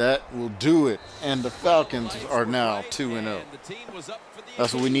 And that will do it. And the Falcons are now 2-0.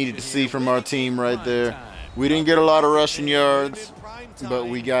 That's what we needed to see from our team right there. We didn't get a lot of rushing yards, but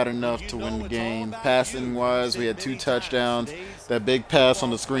we got enough to win the game. Passing-wise, we had 2 touchdowns. That big pass on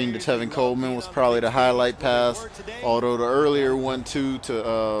the screen to Tevin Coleman was probably the highlight pass, although the earlier one, too,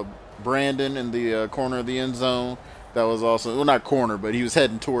 to Brandon in the corner of the end zone, that was also, well, not corner, but he was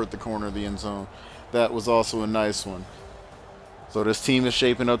heading toward the corner of the end zone. That was also a nice one. So this team is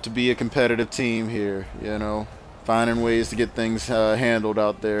shaping up to be a competitive team here, you know, finding ways to get things handled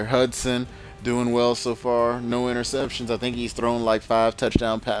out there. Hudson doing well so far, no interceptions. I think he's thrown like 5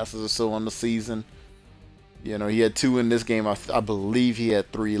 touchdown passes or so on the season. You know, he had 2 in this game. I believe he had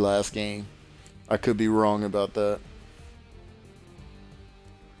 3 last game. I could be wrong about that.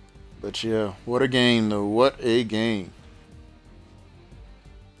 But yeah, what a game though. What a game.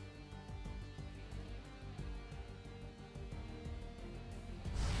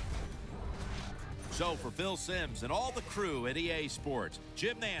 So for Phil Simms and all the crew at EA Sports,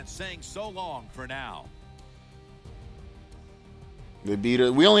 Jim Nance saying so long for now. They beat us.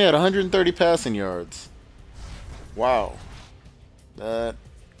 We only had 130 passing yards. Wow. That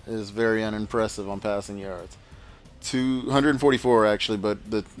is very unimpressive on passing yards. 244 actually, but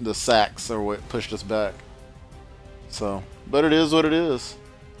the sacks are what pushed us back. So, but it is what it is.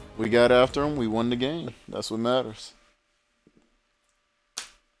 We got after them. We won the game. That's what matters.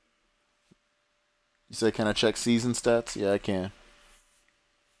 You say, can I check season stats? Yeah, I can.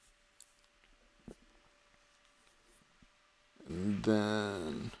 And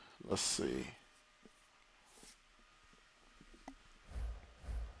then, let's see.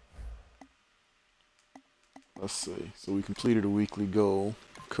 Let's see. So we completed a weekly goal.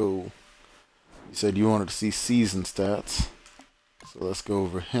 Cool. You said you wanted to see season stats. So let's go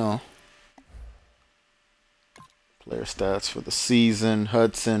over him. Player stats for the season.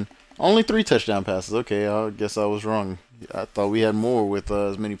 Hudson. Only 3 touchdown passes. Okay, I guess I was wrong. I thought we had more with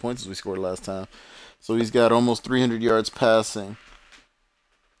as many points as we scored last time. So he's got almost 300 yards passing.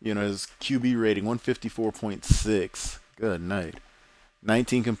 You know, his QB rating, 154.6. Good night.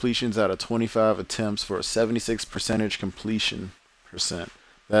 19 completions out of 25 attempts for a 76% completion percent.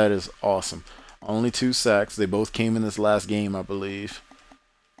 That is awesome. Only 2 sacks. They both came in this last game, I believe.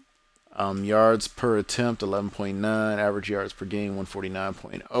 Yards per attempt, 11.9. Average yards per game,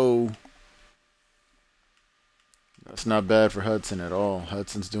 149.0. That's not bad for Hudson at all.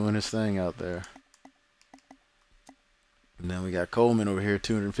 Hudson's doing his thing out there. And then we got Coleman over here,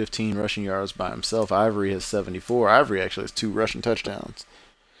 215 rushing yards by himself. Ivory has 74. Ivory actually has 2 rushing touchdowns.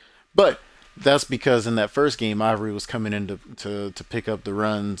 But that's because in that first game, Ivory was coming in to pick up the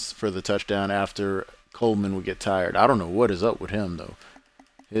runs for the touchdown after Coleman would get tired. I don't know what is up with him, though.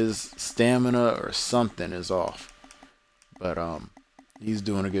 His stamina or something is off. But he's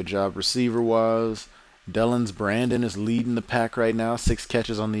doing a good job receiver-wise. Dellins Brandon is leading the pack right now. 6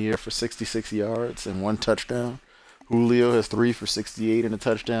 catches on the year for 66 yards and 1 touchdown. Julio has 3 for 68 and a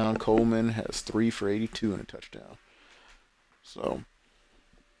touchdown. Coleman has 3 for 82 and a touchdown. So,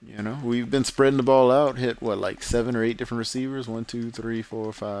 you know, we've been spreading the ball out. Hit, what, like 7 or 8 different receivers? 1, 2, 3,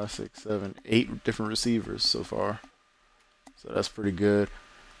 4, 5, 6, 7, 8 different receivers so far. So that's pretty good.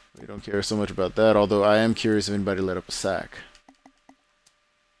 We don't care so much about that, although I am curious if anybody let up a sack.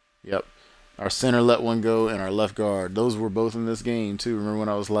 Yep. Our center let one go, and our left guard. Those were both in this game, too. Remember when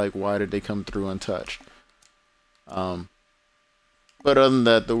I was like, why did they come through untouched? But other than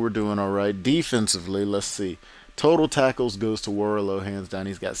that, though, we're doing all right. Defensively, let's see. Total tackles goes to Warlow, hands down.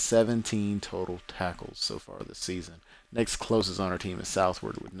 He's got 17 total tackles so far this season. Next closest on our team is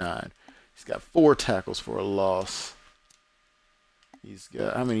Southward with 9. He's got 4 tackles for a loss. He's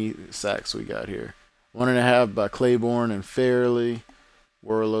got, how many sacks we got here? 1.5 by Claiborne and Fairley.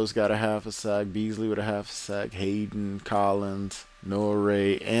 Warlow's got a half a sack. Beasley with a half a sack. Hayden, Collins, Noah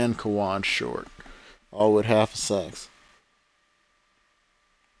Ray, and Kawan Short. All with half a sacks.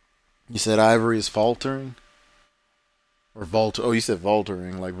 You said Ivory is faltering? Or oh, you said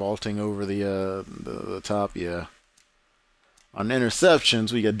vaultering, like vaulting over the top, yeah. On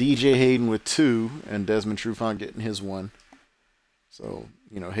interceptions, we got DJ Hayden with 2, and Desmond Trufant getting his 1. So,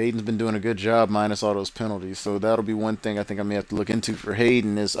 you know, Hayden's been doing a good job minus all those penalties. So that'll be one thing I think I may have to look into for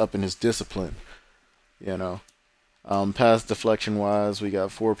Hayden is up in his discipline. You know, pass deflection wise, we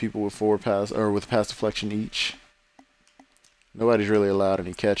got 4 people with with pass deflection each. Nobody's really allowed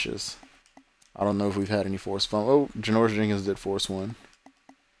any catches. I don't know if we've had any forced fumble. Oh, Janoris Jenkins did force 1.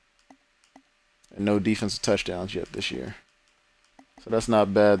 And no defensive touchdowns yet this year. So that's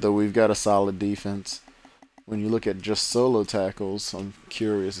not bad, though. We've got a solid defense. When you look at just solo tackles, I'm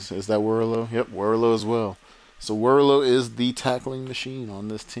curious. Is that Werlo? Yep, Werlo as well. So Werlo is the tackling machine on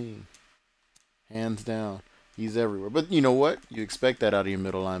this team. Hands down. He's everywhere. But you know what? You expect that out of your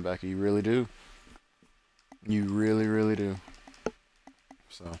middle linebacker. You really do. You really, really do.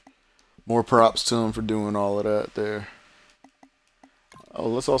 So, more props to him for doing all of that there. Oh,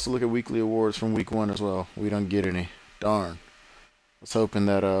 let's also look at weekly awards from week 1 as well. We don't get any. Darn. I was hoping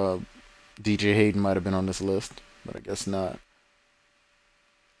that DJ Hayden might have been on this list, but I guess not.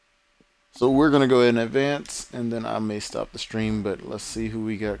 So we're going to go ahead and advance, and then I may stop the stream, but let's see who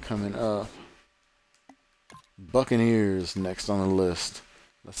we got coming up. Buccaneers next on the list.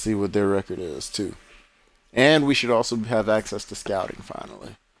 Let's see what their record is, too. And we should also have access to scouting,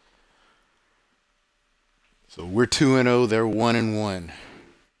 finally. So we're 2-0, they're 1-1.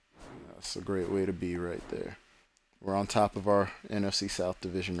 That's a great way to be right there. We're on top of our NFC South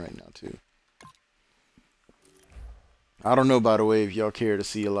division right now, too. I don't know, by the way, if y'all care to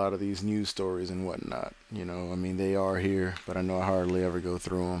see a lot of these news stories and whatnot. You know, I mean, they are here, but I know I hardly ever go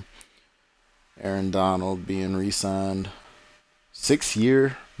through them. Aaron Donald being re-signed.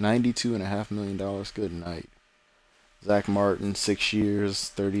 6-year, $92.5 million. Good night. Zach Martin, 6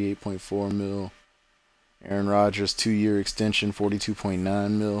 years, $38.4 mil. Aaron Rodgers, 2-year extension,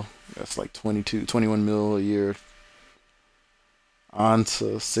 $42.9 mil. That's like 21 mil a year.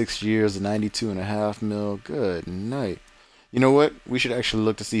 Ansa, 6 years, $92.5 mil. Good night. You know what? We should actually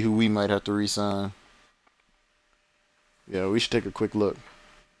look to see who we might have to re-sign. Yeah, we should take a quick look.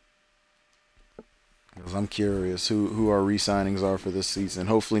 Because I'm curious who our re-signings are for this season.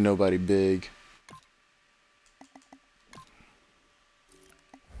 Hopefully nobody big.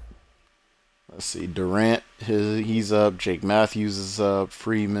 Let's see. Durant, he's up. Jake Matthews is up.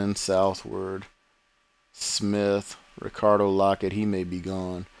 Freeman, Southward. Smith. Ricardo Lockett, he may be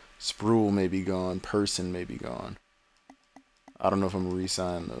gone. Spruill may be gone. Person may be gone. I don't know if I'm going to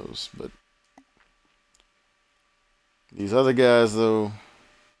re-sign those, but these other guys, though,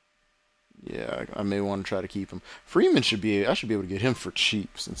 yeah, I may want to try to keep him. Freeman I should be able to get him for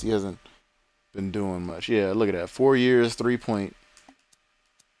cheap since he hasn't been doing much. Yeah, look at that. 4 years, 3 point.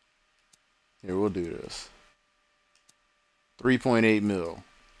 Here, we'll do this. 3.8 mil.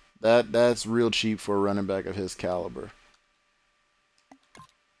 That's real cheap for a running back of his caliber.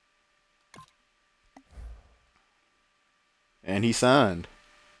 And he signed.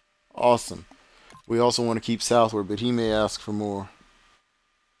 Awesome. We also want to keep Southward, but he may ask for more.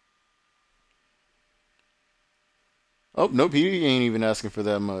 Oh, nope, he ain't even asking for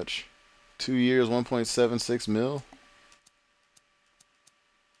that much. 2 years, 1.76 mil.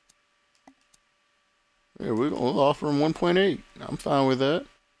 Yeah, we'll offer him 1.8. I'm fine with that.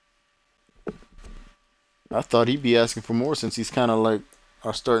 I thought he'd be asking for more since he's kind of like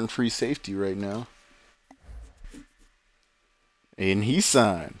our starting free safety right now. And he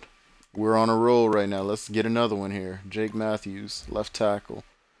signed. We're on a roll right now. Let's get another one here. Jake Matthews, left tackle.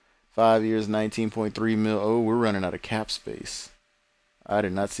 5 years, 19.3 mil. Oh, we're running out of cap space. I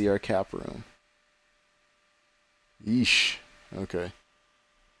did not see our cap room. Yeesh. Okay.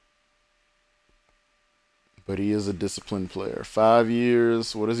 But he is a disciplined player. 5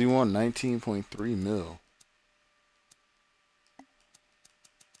 years. What does he want? 19.3 mil.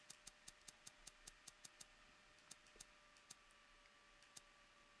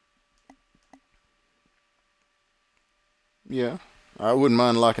 Yeah. I wouldn't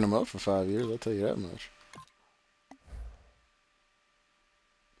mind locking him up for 5 years. I'll tell you that much.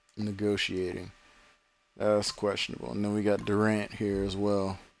 Negotiating. That's questionable. And then we got Durant here as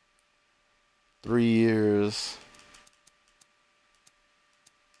well. 3 years.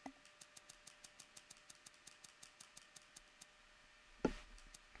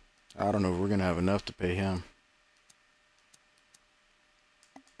 I don't know if we're going to have enough to pay him.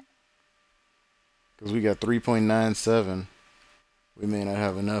 Because we got 3.97. We may not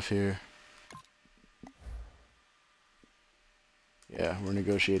have enough here. Yeah, we're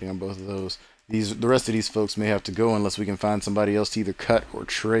negotiating on both of those. The rest of these folks may have to go unless we can find somebody else to either cut or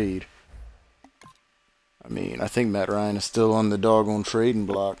trade. I mean, I think Matt Ryan is still on the doggone trading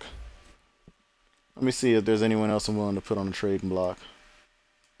block. Let me see if there's anyone else I'm willing to put on the trading block.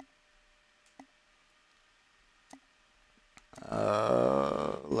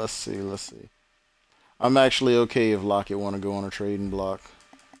 Let's see. I'm actually okay if Lockett want to go on a trading block.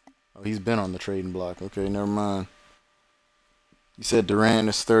 Oh, he's been on the trading block. Okay, never mind. You said Durant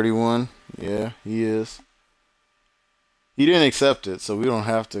is 31. Yeah, he is. He didn't accept it, so we don't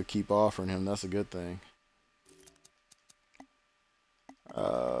have to keep offering him. That's a good thing.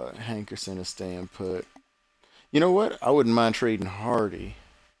 Hankerson is staying put. You know what? I wouldn't mind trading Hardy.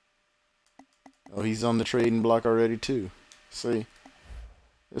 Oh, he's on the trading block already too. See,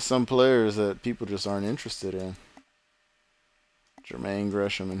 there's some players that people just aren't interested in. Jermaine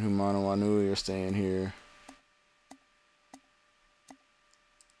Gresham and Humano Wanui are staying here.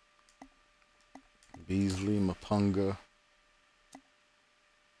 Beasley, Mapunga.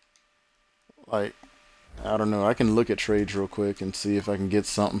 Like, I don't know. I can look at trades real quick and see if I can get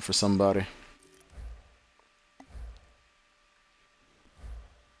something for somebody.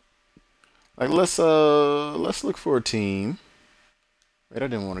 Like, let's look for a team. Wait, I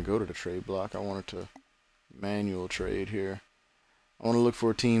didn't want to go to the trade block. I wanted to manual trade here. I want to look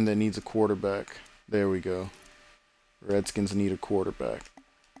for a team that needs a quarterback. There we go. Redskins need a quarterback.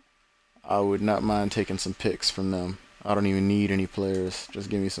 I would not mind taking some picks from them. I don't even need any players. Just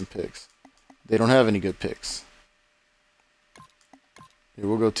give me some picks. They don't have any good picks. Here,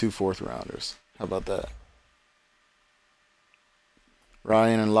 we'll go 2 fourth-rounders. How about that?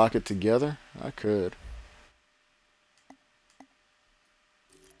 Ryan and Lockett together? I could.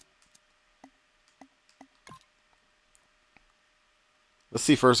 Let's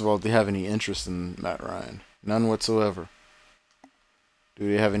see, first of all, if they have any interest in Matt Ryan. None whatsoever. Do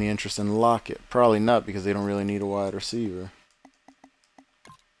they have any interest in Lockett? Probably not, because they don't really need a wide receiver.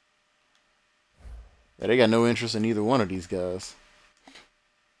 Yeah, they got no interest in either one of these guys.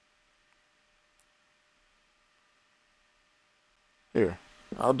 Here,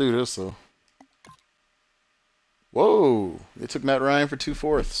 I'll do this, though. Whoa! They took Matt Ryan for 2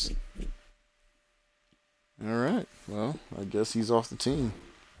 fourths. Alright, well, I guess he's off the team.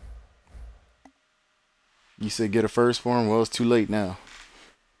 You said get a first for him? Well, it's too late now.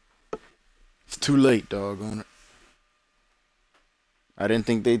 It's too late, doggone it. I didn't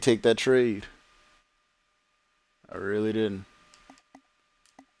think they'd take that trade. I really didn't.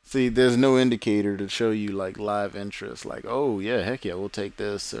 See, there's no indicator to show you, like, live interest. Like, oh, yeah, heck yeah, we'll take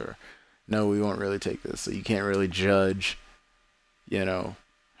this. Or, no, we won't really take this. So you can't really judge, you know,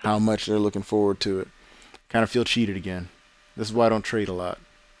 how much they're looking forward to it. Kind of feel cheated again. This is why I don't trade a lot.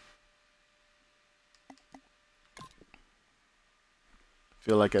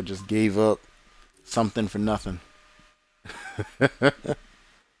 Feel like I just gave up something for nothing.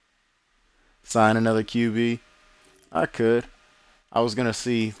 Sign another QB. I could. I was going to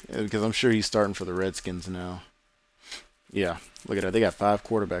see, because I'm sure he's starting for the Redskins now. Yeah, look at that. They got 5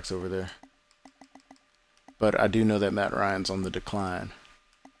 quarterbacks over there. But I do know that Matt Ryan's on the decline.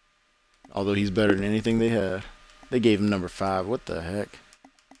 Although he's better than anything they had. They gave him number 5. What the heck?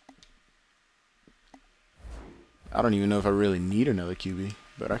 I don't even know if I really need another QB,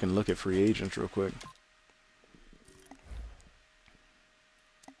 but I can look at free agents real quick.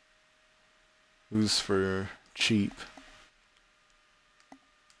 Who's for cheap?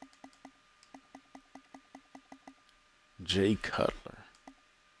 Jay Cutler.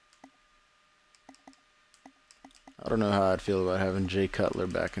 I don't know how I'd feel about having Jay Cutler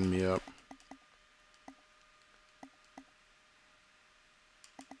backing me up.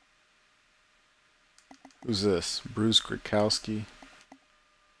 Who's this? Bruce Grakowski.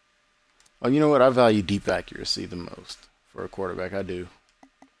 Oh, you know what? I value deep accuracy the most for a quarterback. I do.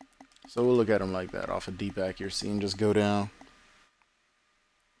 So we'll look at him like that, off of deep accuracy, and just go down.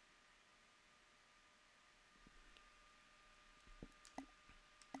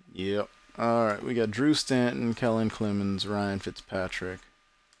 Yep. Alright, we got Drew Stanton, Kellen Clemens, Ryan Fitzpatrick,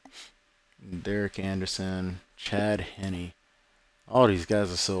 Derek Anderson, Chad Henne. All these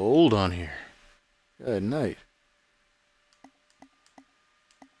guys are so old on here. Good night.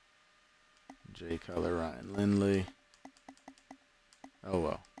 Jay Cutler, Ryan Lindley. Oh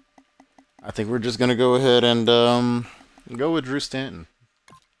well. I think we're just gonna go ahead and go with Drew Stanton.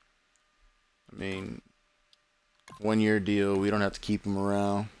 I mean, 1-year deal. We don't have to keep him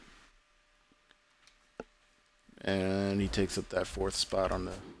around. And he takes up that 4th spot on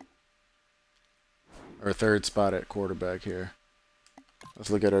the, or 3rd spot at quarterback here.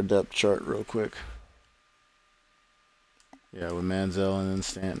 Let's look at our depth chart real quick. Yeah, with Manziel and then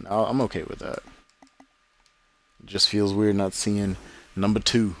Stanton. I'm okay with that. It just feels weird not seeing number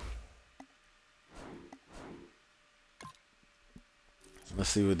 2. Let's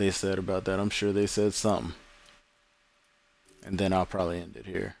see what they said about that. I'm sure they said something. And then I'll probably end it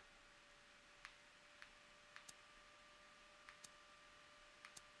here.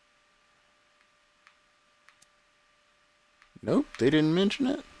 Nope, they didn't mention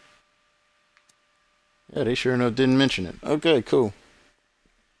it. Yeah, they sure enough didn't mention it. Okay, cool.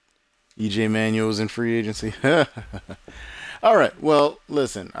 EJ Manuel's in free agency. All right, well,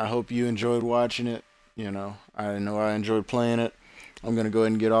 listen, I hope you enjoyed watching it. You know I enjoyed playing it. I'm going to go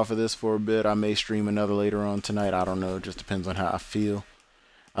ahead and get off of this for a bit. I may stream another later on tonight. I don't know. It just depends on how I feel.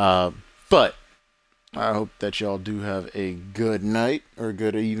 But I hope that y'all do have a good night or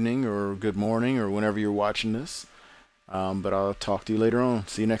good evening or good morning or whenever you're watching this. But I'll talk to you later on.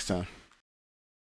 See you next time.